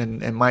agreement, and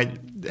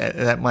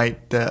that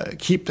might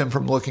keep them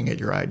from looking at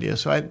your idea.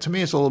 So to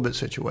me, it's a little bit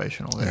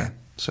situational there. Yeah.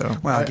 So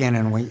again,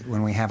 and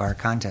when we have our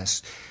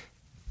contests,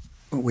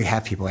 we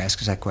have people ask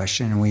us that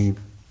question, and we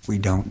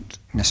don't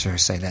necessarily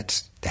say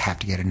that they have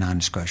to get a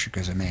non-disclosure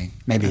because it may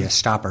be a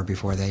stopper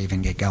before they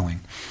even get going.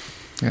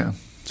 Yeah.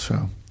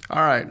 So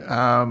all right.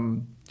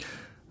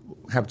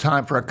 Have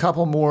time for a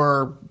couple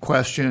more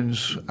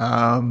questions,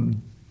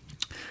 and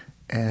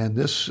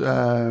this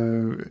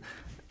I'm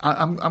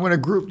going to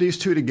group these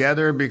two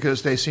together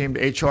because they seemed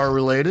HR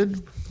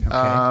related. Okay.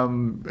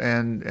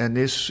 And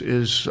this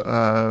is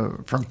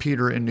from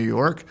Peter in New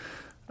York.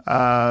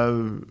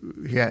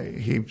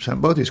 He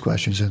sent both these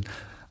questions in.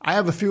 I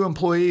have a few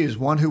employees,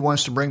 one who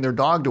wants to bring their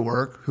dog to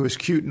work, who is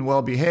cute and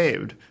well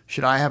behaved.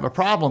 Should I have a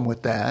problem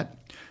with that?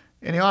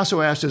 And he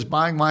also asked, is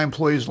buying my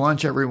employees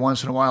lunch every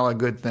once in a while a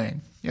good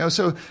thing?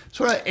 So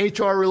sort of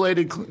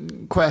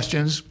HR-related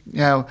questions.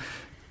 I'll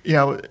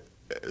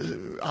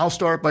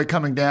start by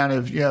coming down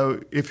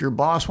if your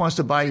boss wants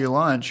to buy you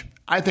lunch,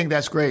 I think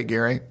that's great,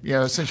 Gary.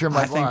 Since you're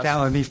my boss. I think that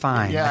would be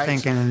fine. Yeah, I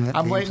think the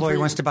employee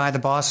wants to buy the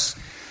boss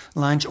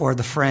lunch or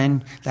the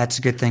friend, that's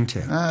a good thing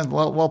too.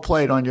 Well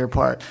played on your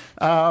part.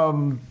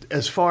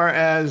 As far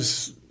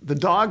as the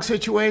dog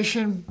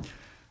situation,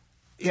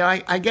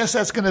 I guess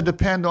that's going to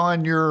depend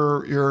on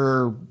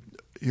your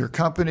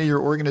company,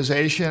 your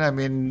organization. I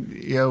mean,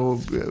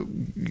 you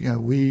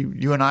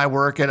and I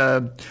work at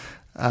a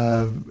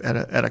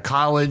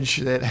college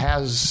that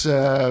has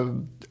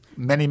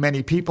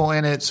many people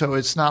in it, so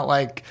it's not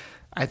like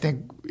I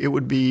think it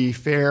would be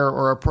fair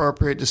or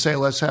appropriate to say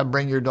let's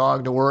bring your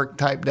dog to work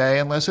type day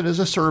unless it is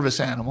a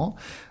service animal.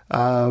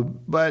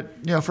 But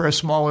for a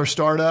smaller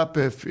startup,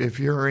 if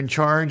you're in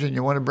charge and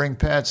you want to bring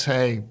pets,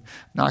 hey,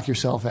 knock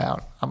yourself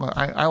out.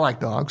 I like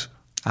dogs.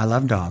 I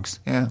love dogs.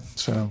 Yeah,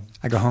 so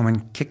I go home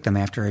and kick them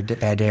after a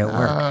bad day at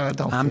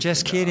work. I'm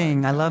just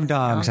kidding. I love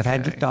dogs. Okay.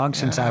 I've had dogs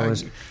since I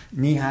was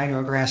knee-high to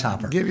a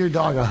grasshopper. Give your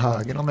dog a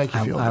hug. It'll make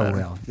you feel better. I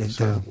will. It's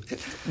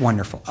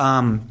wonderful.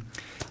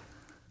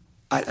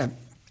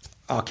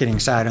 All kidding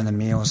aside on the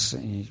meals,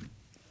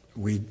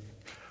 we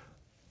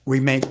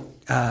make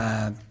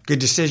good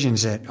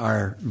decisions at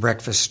our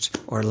breakfast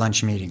or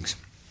lunch meetings.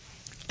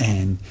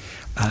 And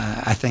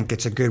I think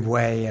it's a good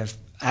way of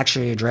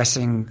actually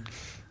addressing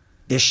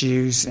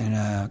issues in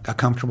a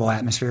comfortable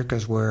atmosphere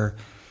because we're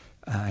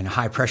in a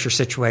high-pressure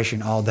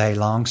situation all day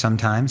long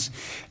sometimes.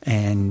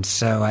 And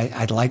so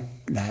I'd like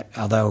that,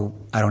 although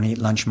I don't eat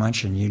lunch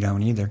much and you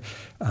don't either.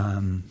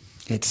 I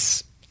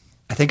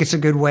think it's a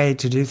good way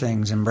to do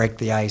things and break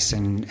the ice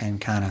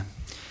and kind of,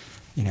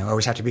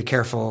 always have to be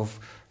careful of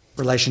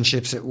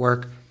relationships at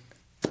work.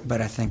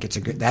 But I think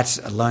that's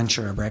a lunch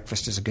or a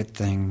breakfast is a good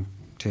thing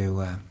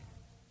to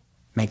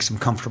make some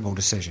comfortable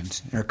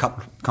decisions or a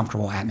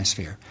comfortable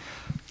atmosphere.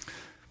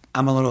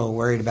 I'm a little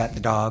worried about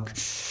the dog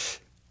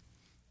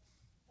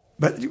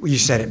But you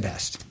said it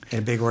best. In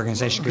a big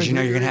organization, because you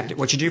know you're going to have to.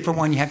 What you do for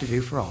one, you have to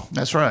do for all.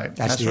 That's right.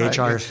 That's the right.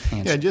 HR's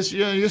answer.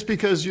 Yeah, just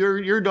because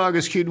your dog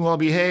is cute and well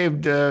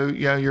behaved,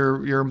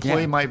 your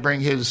employee might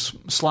bring his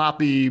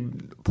sloppy,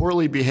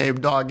 poorly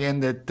behaved dog in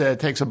that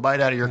takes a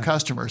bite out of your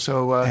customer.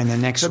 So and the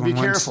next one be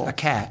wants careful. A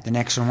cat. The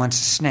next one wants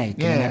a snake.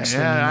 Yeah, the next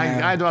one,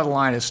 I draw the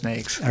line at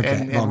snakes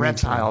and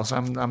reptiles.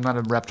 I'm not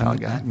a reptile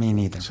guy. Me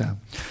neither. So,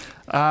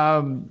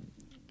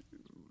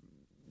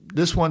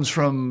 this one's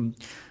from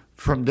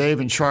Dave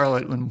in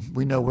Charlotte, when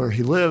we know where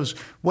he lives.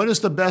 What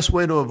is the best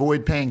way to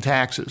avoid paying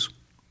taxes?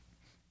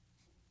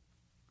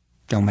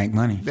 Don't make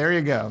money. There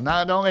you go.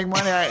 No, don't make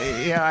money.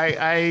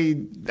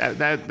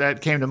 That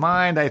came to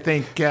mind. I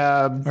think.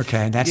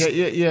 Okay,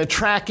 that's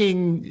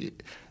tracking.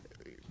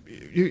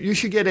 You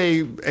should get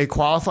a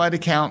qualified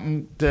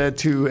accountant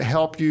to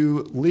help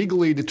you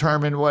legally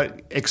determine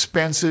what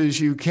expenses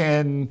you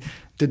can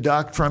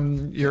deduct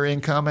from your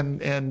income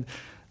and.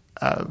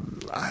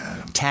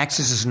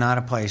 Taxes is not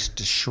a place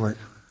to short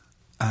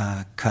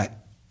cut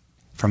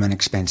from an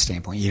expense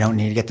standpoint. You don't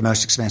need to get the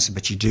most expensive,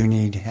 but you do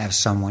need to have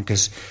someone,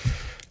 because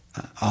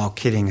all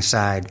kidding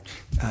aside,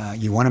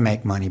 you want to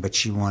make money,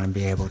 but you want to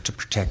be able to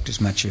protect as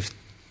much of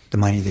the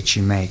money that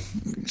you make.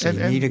 So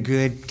you need a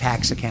good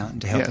tax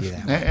accountant to help you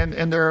that way.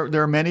 And there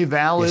are many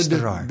valid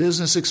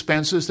business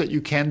expenses that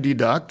you can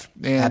deduct.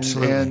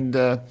 Absolutely. And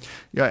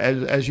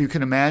as you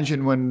can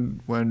imagine,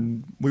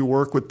 when we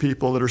work with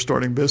people that are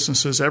starting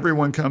businesses,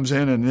 everyone comes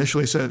in and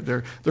initially says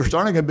they're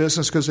starting a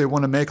business because they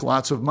want to make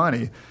lots of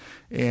money.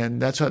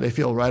 And that's how they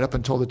feel right up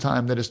until the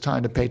time that it's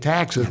time to pay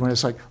taxes, when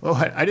it's like, oh,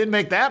 I didn't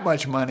make that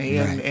much money.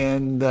 Right.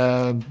 And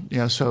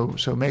so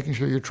making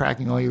sure you're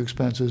tracking all your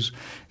expenses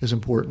is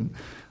important.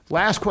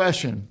 Last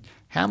question.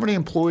 How many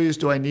employees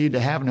do I need to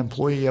have an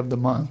employee of the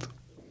month?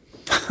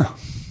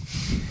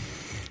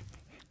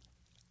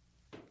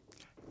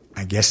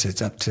 I guess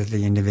it's up to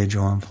the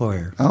individual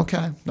employer.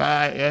 Okay.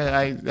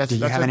 Do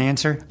you have an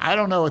answer? I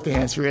don't know what the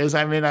answer is.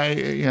 I mean,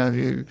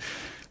 it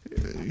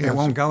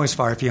won't go as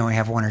far if you only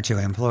have one or two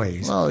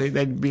employees. Well,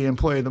 they'd be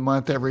employee of the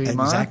month every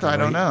month. I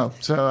don't know.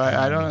 So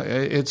I don't.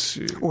 It's.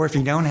 Or if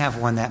you don't have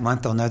one that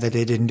month, they'll know that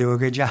they didn't do a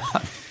good job.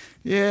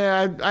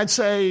 Yeah, I'd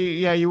say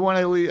you want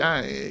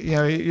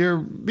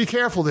to be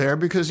careful there,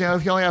 because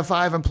if you only have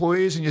 5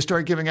 employees and you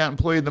start giving out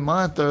employee of the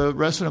month, the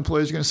rest of the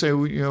employees are going to say,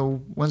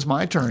 when's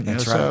my turn?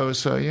 That's right.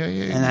 So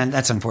and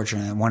that's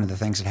unfortunate. One of the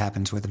things that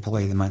happens with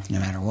employee of the month, no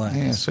matter what.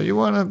 Yeah. So you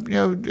want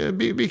to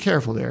be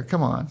careful there.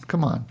 Come on.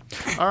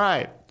 All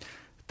right.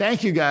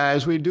 Thank you,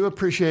 guys. We do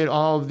appreciate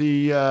all of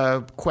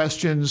the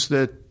questions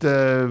that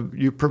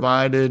you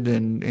provided,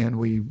 and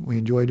we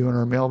enjoy doing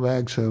our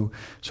mailbag. So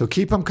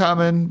keep them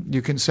coming.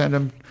 You can send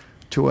them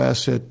to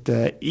us at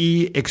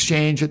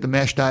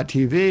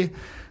exchange@themesh.tv.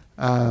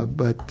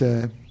 But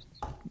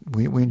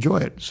we enjoy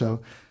it. So.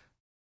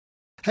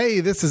 Hey,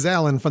 this is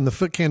Alan from the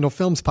Foot Candle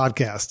Films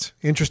podcast.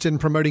 Interested in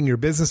promoting your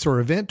business or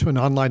event to an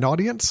online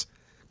audience?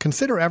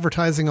 Consider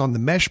advertising on the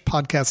Mesh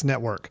Podcast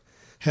Network.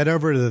 Head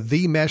over to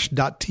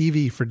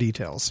themesh.tv for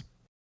details.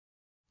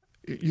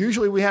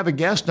 Usually we have a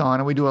guest on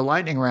and we do a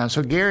lightning round.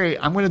 So Gary,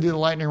 I'm going to do the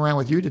lightning round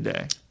with you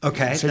today.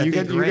 Okay. So you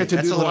get to That's do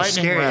the a little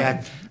lightning scary. round.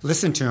 I've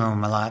listened to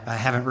them a lot. I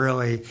haven't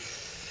really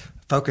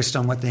focused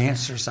on what the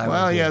answers I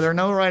would give. There are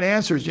no right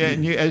answers. Yeah,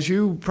 and as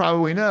you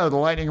probably know, the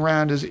lightning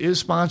round is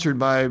sponsored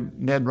by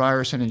Ned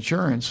Ryerson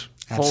Insurance.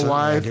 Absolutely, Whole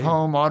life,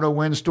 home, auto,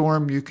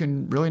 windstorm. You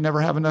can really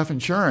never have enough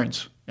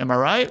insurance. Am I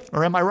right,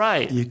 or am I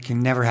right? You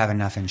can never have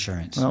enough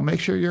insurance. Well, make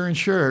sure you're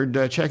insured.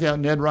 Check out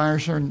Ned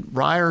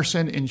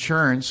Ryerson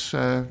Insurance.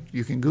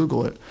 You can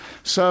Google it.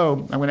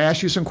 So I'm going to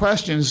ask you some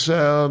questions,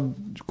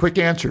 quick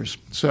answers.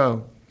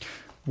 So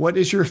what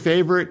is your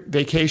favorite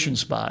vacation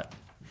spot?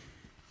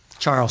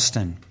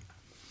 Charleston.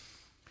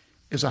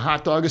 Is a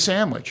hot dog a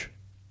sandwich?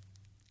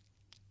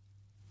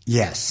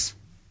 Yes.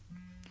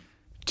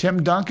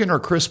 Tim Duncan or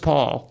Chris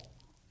Paul?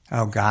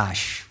 Oh,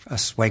 gosh.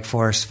 Us Wake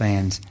Forest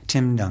fans.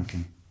 Tim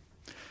Duncan.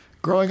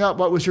 Growing up,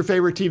 what was your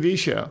favorite TV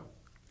show?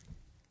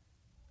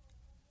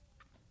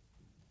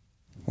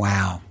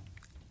 Wow.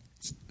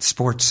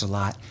 Sports a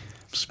lot.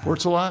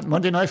 Sports a lot?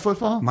 Monday Night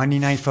Football? Monday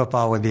Night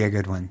Football would be a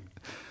good one.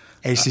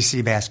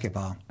 ACC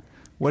basketball.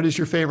 What is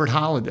your favorite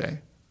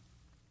holiday?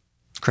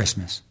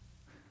 Christmas.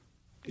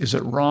 Is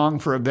it wrong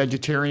for a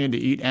vegetarian to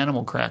eat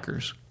animal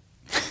crackers?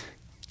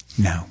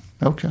 No.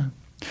 Okay.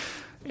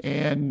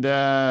 And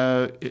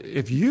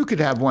if you could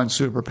have one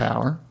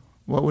superpower,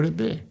 what would it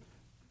be?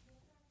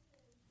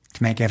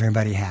 To make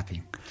everybody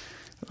happy.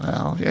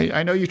 Well,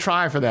 I know you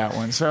try for that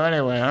one. So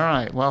anyway, all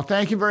right. Well,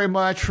 thank you very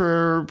much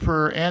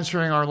for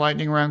answering our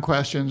lightning round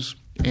questions.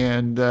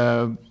 And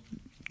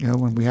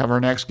when we have our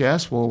next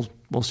guest, we'll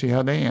see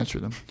how they answer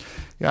them.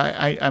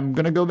 Yeah, I'm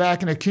going to go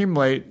back and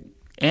accumulate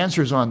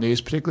answers on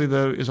these,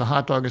 particularly is a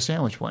hot dog a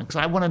sandwich one, because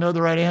I want to know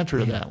the right answer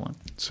to that one.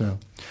 So,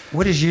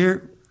 what is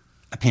your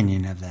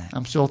opinion of that?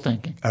 I'm still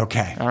thinking.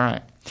 Okay. All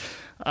right.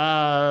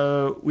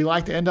 We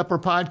like to end up our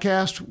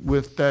podcast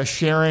with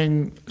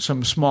sharing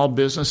some small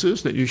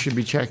businesses that you should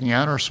be checking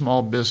out, our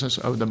Small Business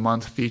of the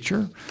Month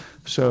feature.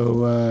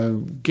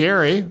 So,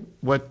 Gary,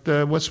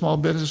 what small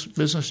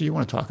business do you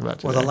want to talk about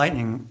today? Well, the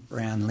lightning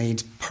round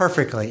leads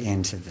perfectly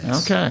into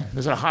this. Okay.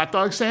 Is it a hot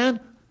dog stand?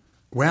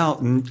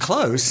 Well,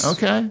 close.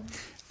 Okay.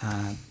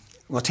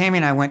 Well, Tammy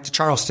and I went to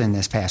Charleston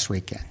this past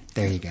weekend.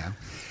 There you go.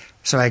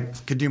 So I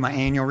could do my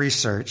annual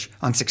research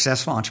on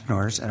successful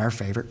entrepreneurs at our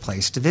favorite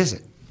place to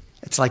visit.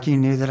 It's like you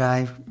knew that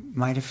I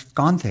might have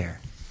gone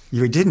there.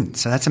 You didn't,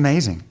 so that's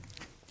amazing.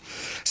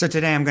 So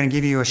today I'm going to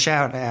give you a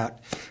shout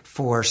out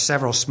for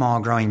several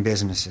small growing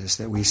businesses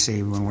that we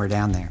see when we're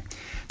down there.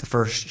 The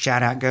first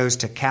shout out goes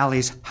to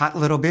Callie's Hot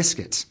Little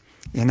Biscuits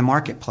in the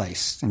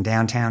marketplace in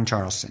downtown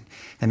Charleston.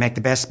 They make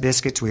the best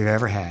biscuits we've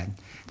ever had.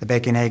 The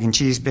bacon, egg, and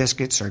cheese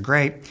biscuits are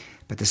great,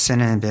 but the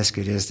cinnamon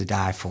biscuit is to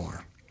die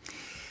for.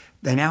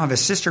 They now have a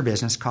sister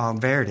business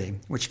called Verdi,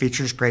 which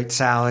features great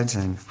salads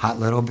and hot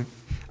little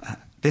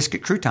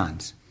biscuit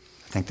croutons.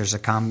 I think there's a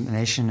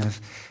combination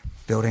of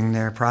building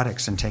their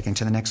products and taking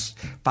to the next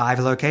 5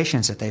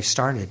 locations that they've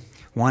started.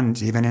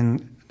 One's even in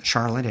the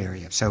Charlotte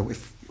area. So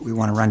if we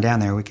want to run down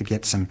there, we could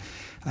get some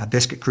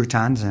biscuit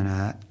croutons and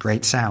a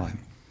great salad.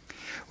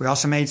 We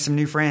also made some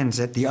new friends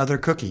at The Other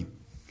Cookie,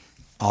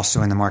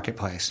 also in the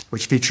marketplace,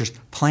 which features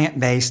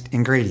plant-based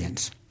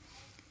ingredients.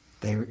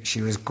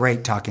 She was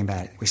great talking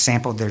about it. We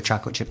sampled their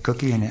chocolate chip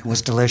cookie, and it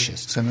was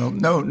delicious. So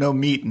no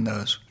meat in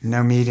those?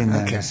 No meat in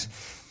those.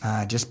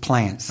 Just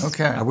plants.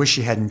 Okay. I wish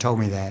she hadn't told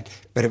me that,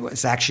 but it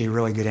was actually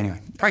really good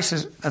anyway.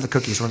 Prices of the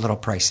cookies were a little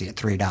pricey at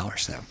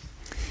 $3, though.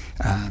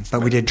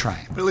 But we did try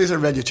it. But at least they're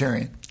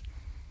vegetarian.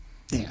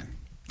 Yeah.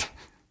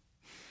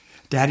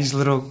 Daddy's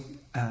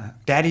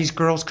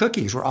Girls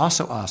Cookies were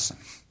also awesome.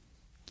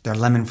 They're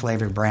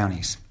lemon-flavored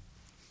brownies.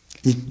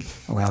 You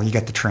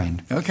got the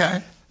trend.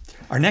 Okay.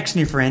 Our next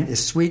new friend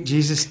is Sweet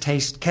Jesus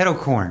Taste Kettle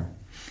Corn,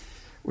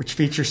 which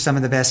features some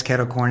of the best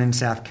kettle corn in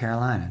South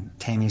Carolina,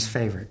 Tammy's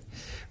favorite,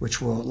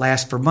 which will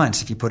last for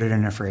months if you put it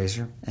in a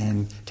freezer.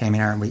 And Tammy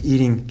and I will be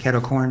eating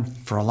kettle corn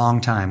for a long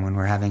time when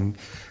we're having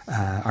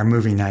our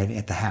movie night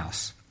at the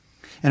house.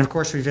 And, of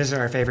course, we visit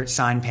our favorite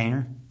sign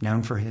painter,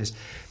 known for his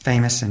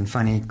famous and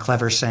funny,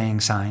 clever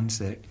saying signs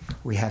that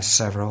we have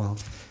several,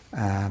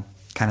 kind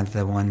of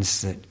the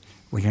ones that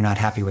when you're not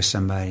happy with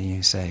somebody,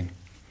 you say,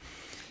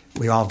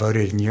 "We all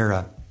voted and you're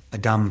a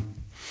dumb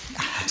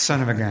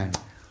son of a gun."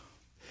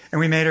 And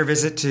we made our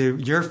visit to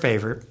your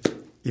favorite,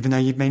 even though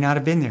you may not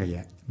have been there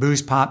yet,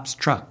 Booze Pop's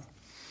Truck,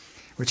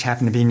 which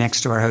happened to be next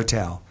to our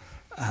hotel.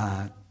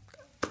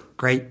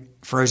 Great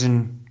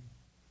frozen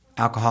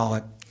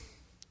alcoholic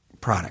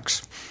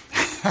products.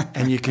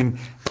 And you can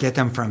get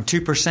them from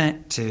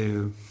 2%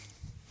 to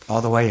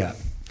all the way up.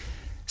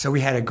 So we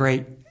had a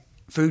great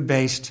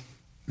food-based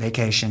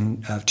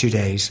vacation of 2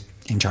 days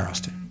in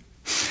Charleston.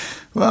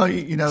 Well,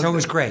 so it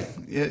was great.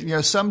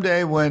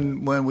 Someday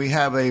when we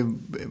have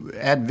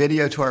add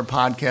video to our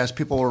podcast,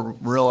 people will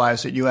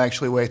realize that you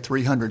actually weigh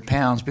 300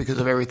 pounds because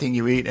of everything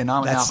you eat, and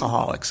I'm an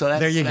alcoholic. So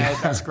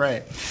that's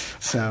great.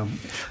 So,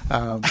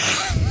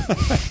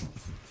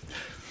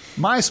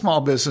 my small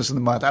business of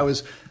the month. I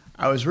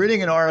was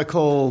reading an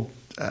article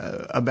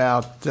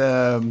about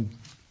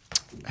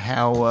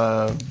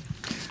how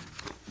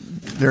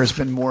there's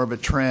been more of a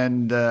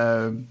trend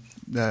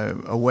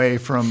away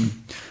from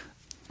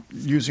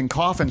using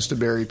coffins to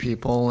bury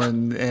people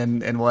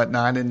and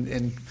whatnot,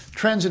 and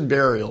trends in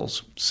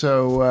burials.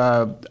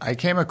 So I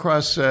came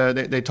across,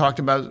 they talked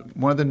about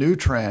one of the new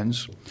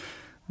trends,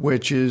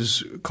 which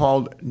is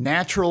called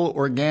natural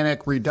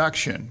organic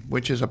reduction,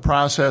 which is a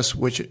process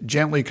which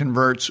gently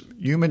converts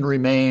human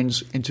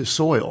remains into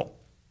soil.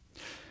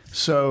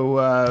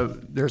 So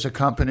there's a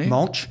company.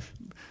 Mulch?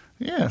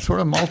 Yeah,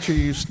 sort of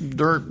mulchy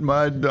dirt,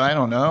 mud, I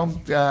don't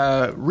know.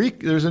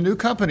 There's a new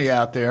company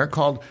out there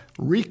called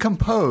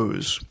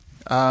Recompose,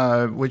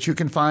 which you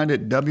can find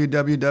at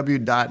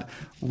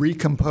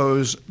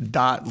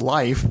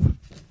www.recompose.life,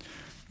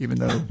 even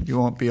though you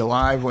won't be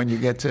alive when you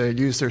get to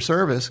use their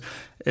service.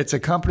 It's a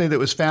company that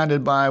was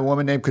founded by a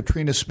woman named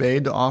Katrina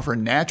Spade to offer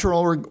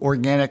natural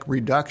organic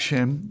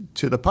reduction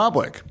to the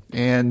public.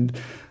 And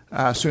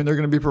soon they're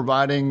going to be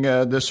providing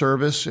this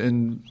service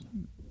in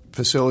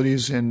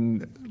facilities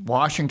in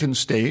Washington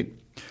State.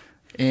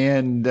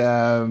 And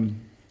the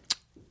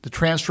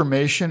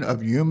transformation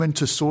of human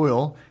to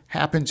soil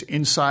happens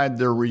inside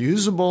their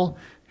reusable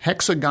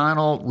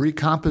hexagonal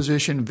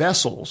recomposition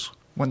vessels.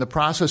 When the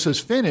process is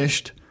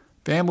finished,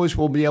 families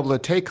will be able to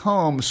take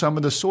home some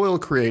of the soil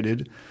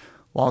created,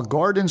 while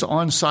gardens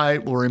on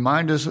site will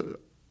remind us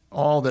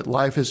all that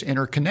life is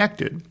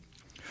interconnected.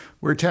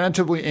 We're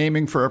tentatively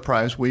aiming for a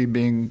price, we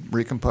being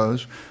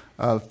Recompose,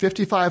 of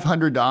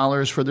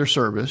 $5,500 for their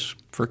service.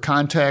 For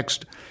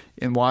context,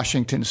 in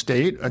Washington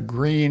State, a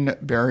green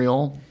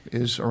burial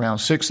is around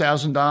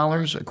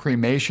 $6,000. A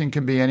cremation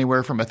can be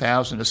anywhere from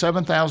 $1,000 to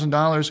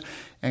 $7,000,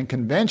 and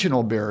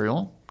conventional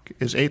burial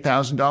is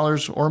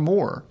 $8,000 or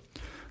more.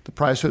 The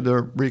price of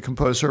the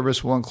Recompose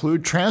service will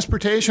include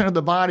transportation of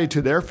the body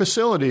to their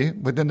facility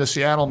within the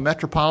Seattle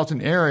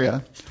metropolitan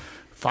area,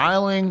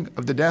 filing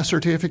of the death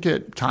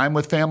certificate, time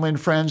with family and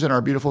friends in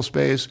our beautiful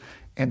space,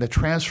 and the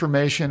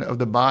transformation of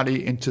the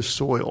body into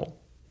soil.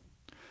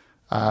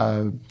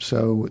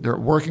 So they're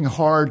working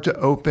hard to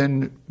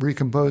open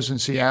Recompose in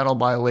Seattle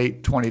by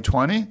late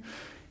 2020.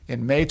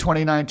 In May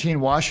 2019,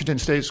 Washington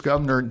State's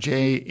Governor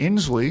Jay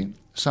Inslee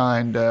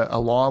signed a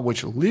law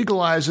which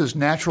legalizes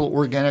natural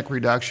organic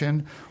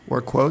reduction,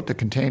 or, quote, the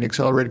contained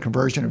accelerated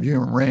conversion of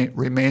human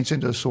remains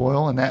into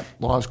soil, and that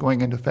law is going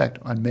into effect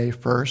on May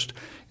 1st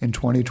in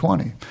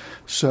 2020.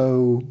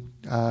 So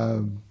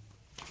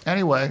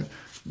anyway,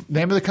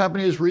 name of the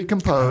company is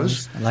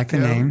Recompose. I like the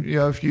name.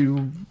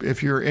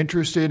 If you're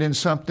interested in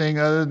something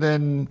other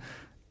than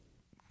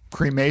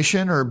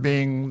cremation or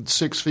being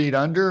 6 feet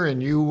under,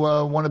 and you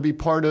want to be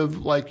part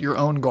of like your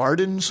own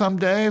garden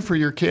someday for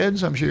your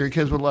kids, I'm sure your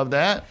kids would love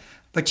that.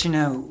 But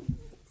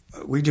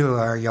we do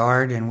our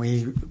yard and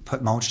we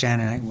put mulch down,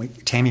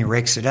 and Tammy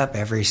rakes it up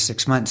every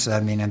 6 months. I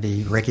mean, I'd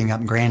be raking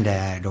up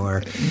Granddad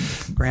or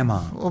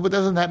Grandma. Well, but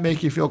doesn't that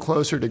make you feel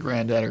closer to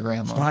Granddad or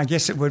Grandma? Well, I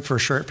guess it would for a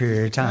short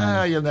period of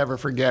time. You'll never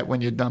forget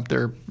when you dump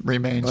their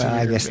remains. Well,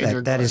 I guess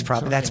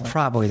that's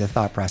probably the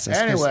thought process.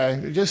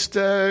 Anyway, just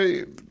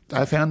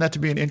I found that to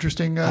be an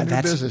interesting new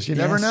business. You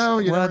never know.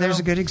 There's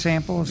a good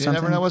example of something.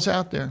 You never know what's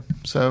out there.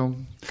 So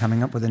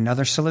coming up with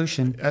another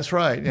solution. That's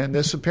right. And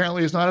this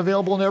apparently is not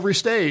available in every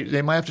state.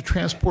 They might have to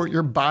transport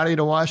your body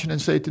to Washington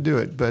State to do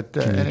it. But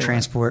Can you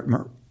transport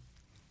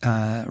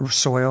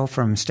soil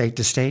from state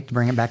to state to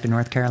bring it back to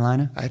North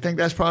Carolina? I think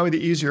that's probably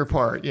the easier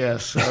part,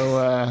 yes.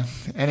 So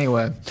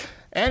anyway,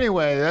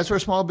 that's our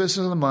Small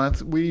Business of the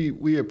Month.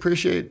 We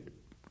appreciate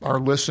our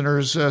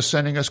listeners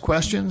sending us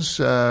questions.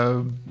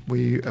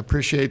 We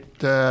appreciate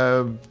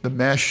the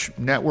Mesh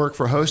Network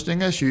for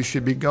hosting us. You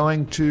should be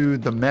going to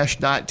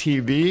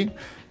themesh.tv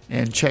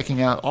and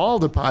checking out all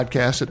the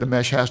podcasts that the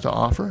Mesh has to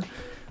offer.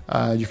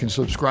 You can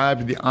subscribe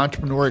to the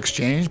Entrepreneur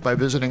Exchange by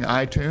visiting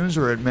iTunes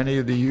or at many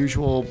of the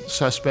usual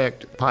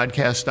suspect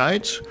podcast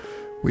sites.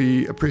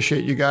 We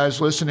appreciate you guys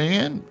listening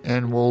in,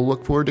 and we'll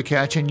look forward to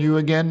catching you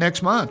again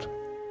next month.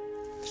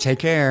 Take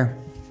care.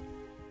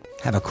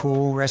 Have a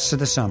cool rest of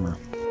the summer.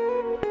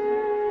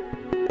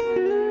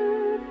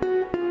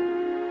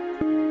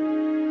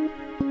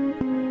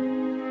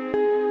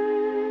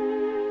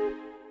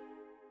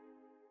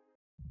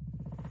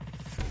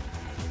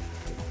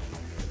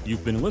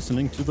 You've been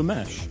listening to The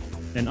Mesh,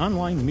 an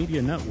online media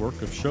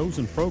network of shows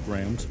and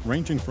programs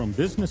ranging from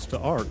business to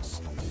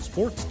arts,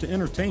 sports to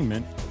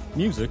entertainment,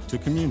 music to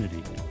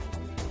community.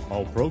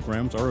 All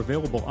programs are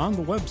available on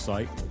the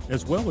website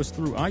as well as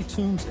through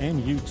iTunes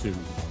and YouTube.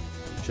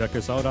 Check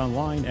us out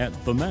online at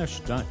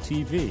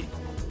themesh.tv.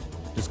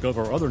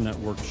 Discover other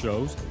network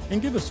shows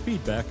and give us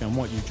feedback on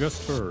what you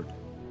just heard.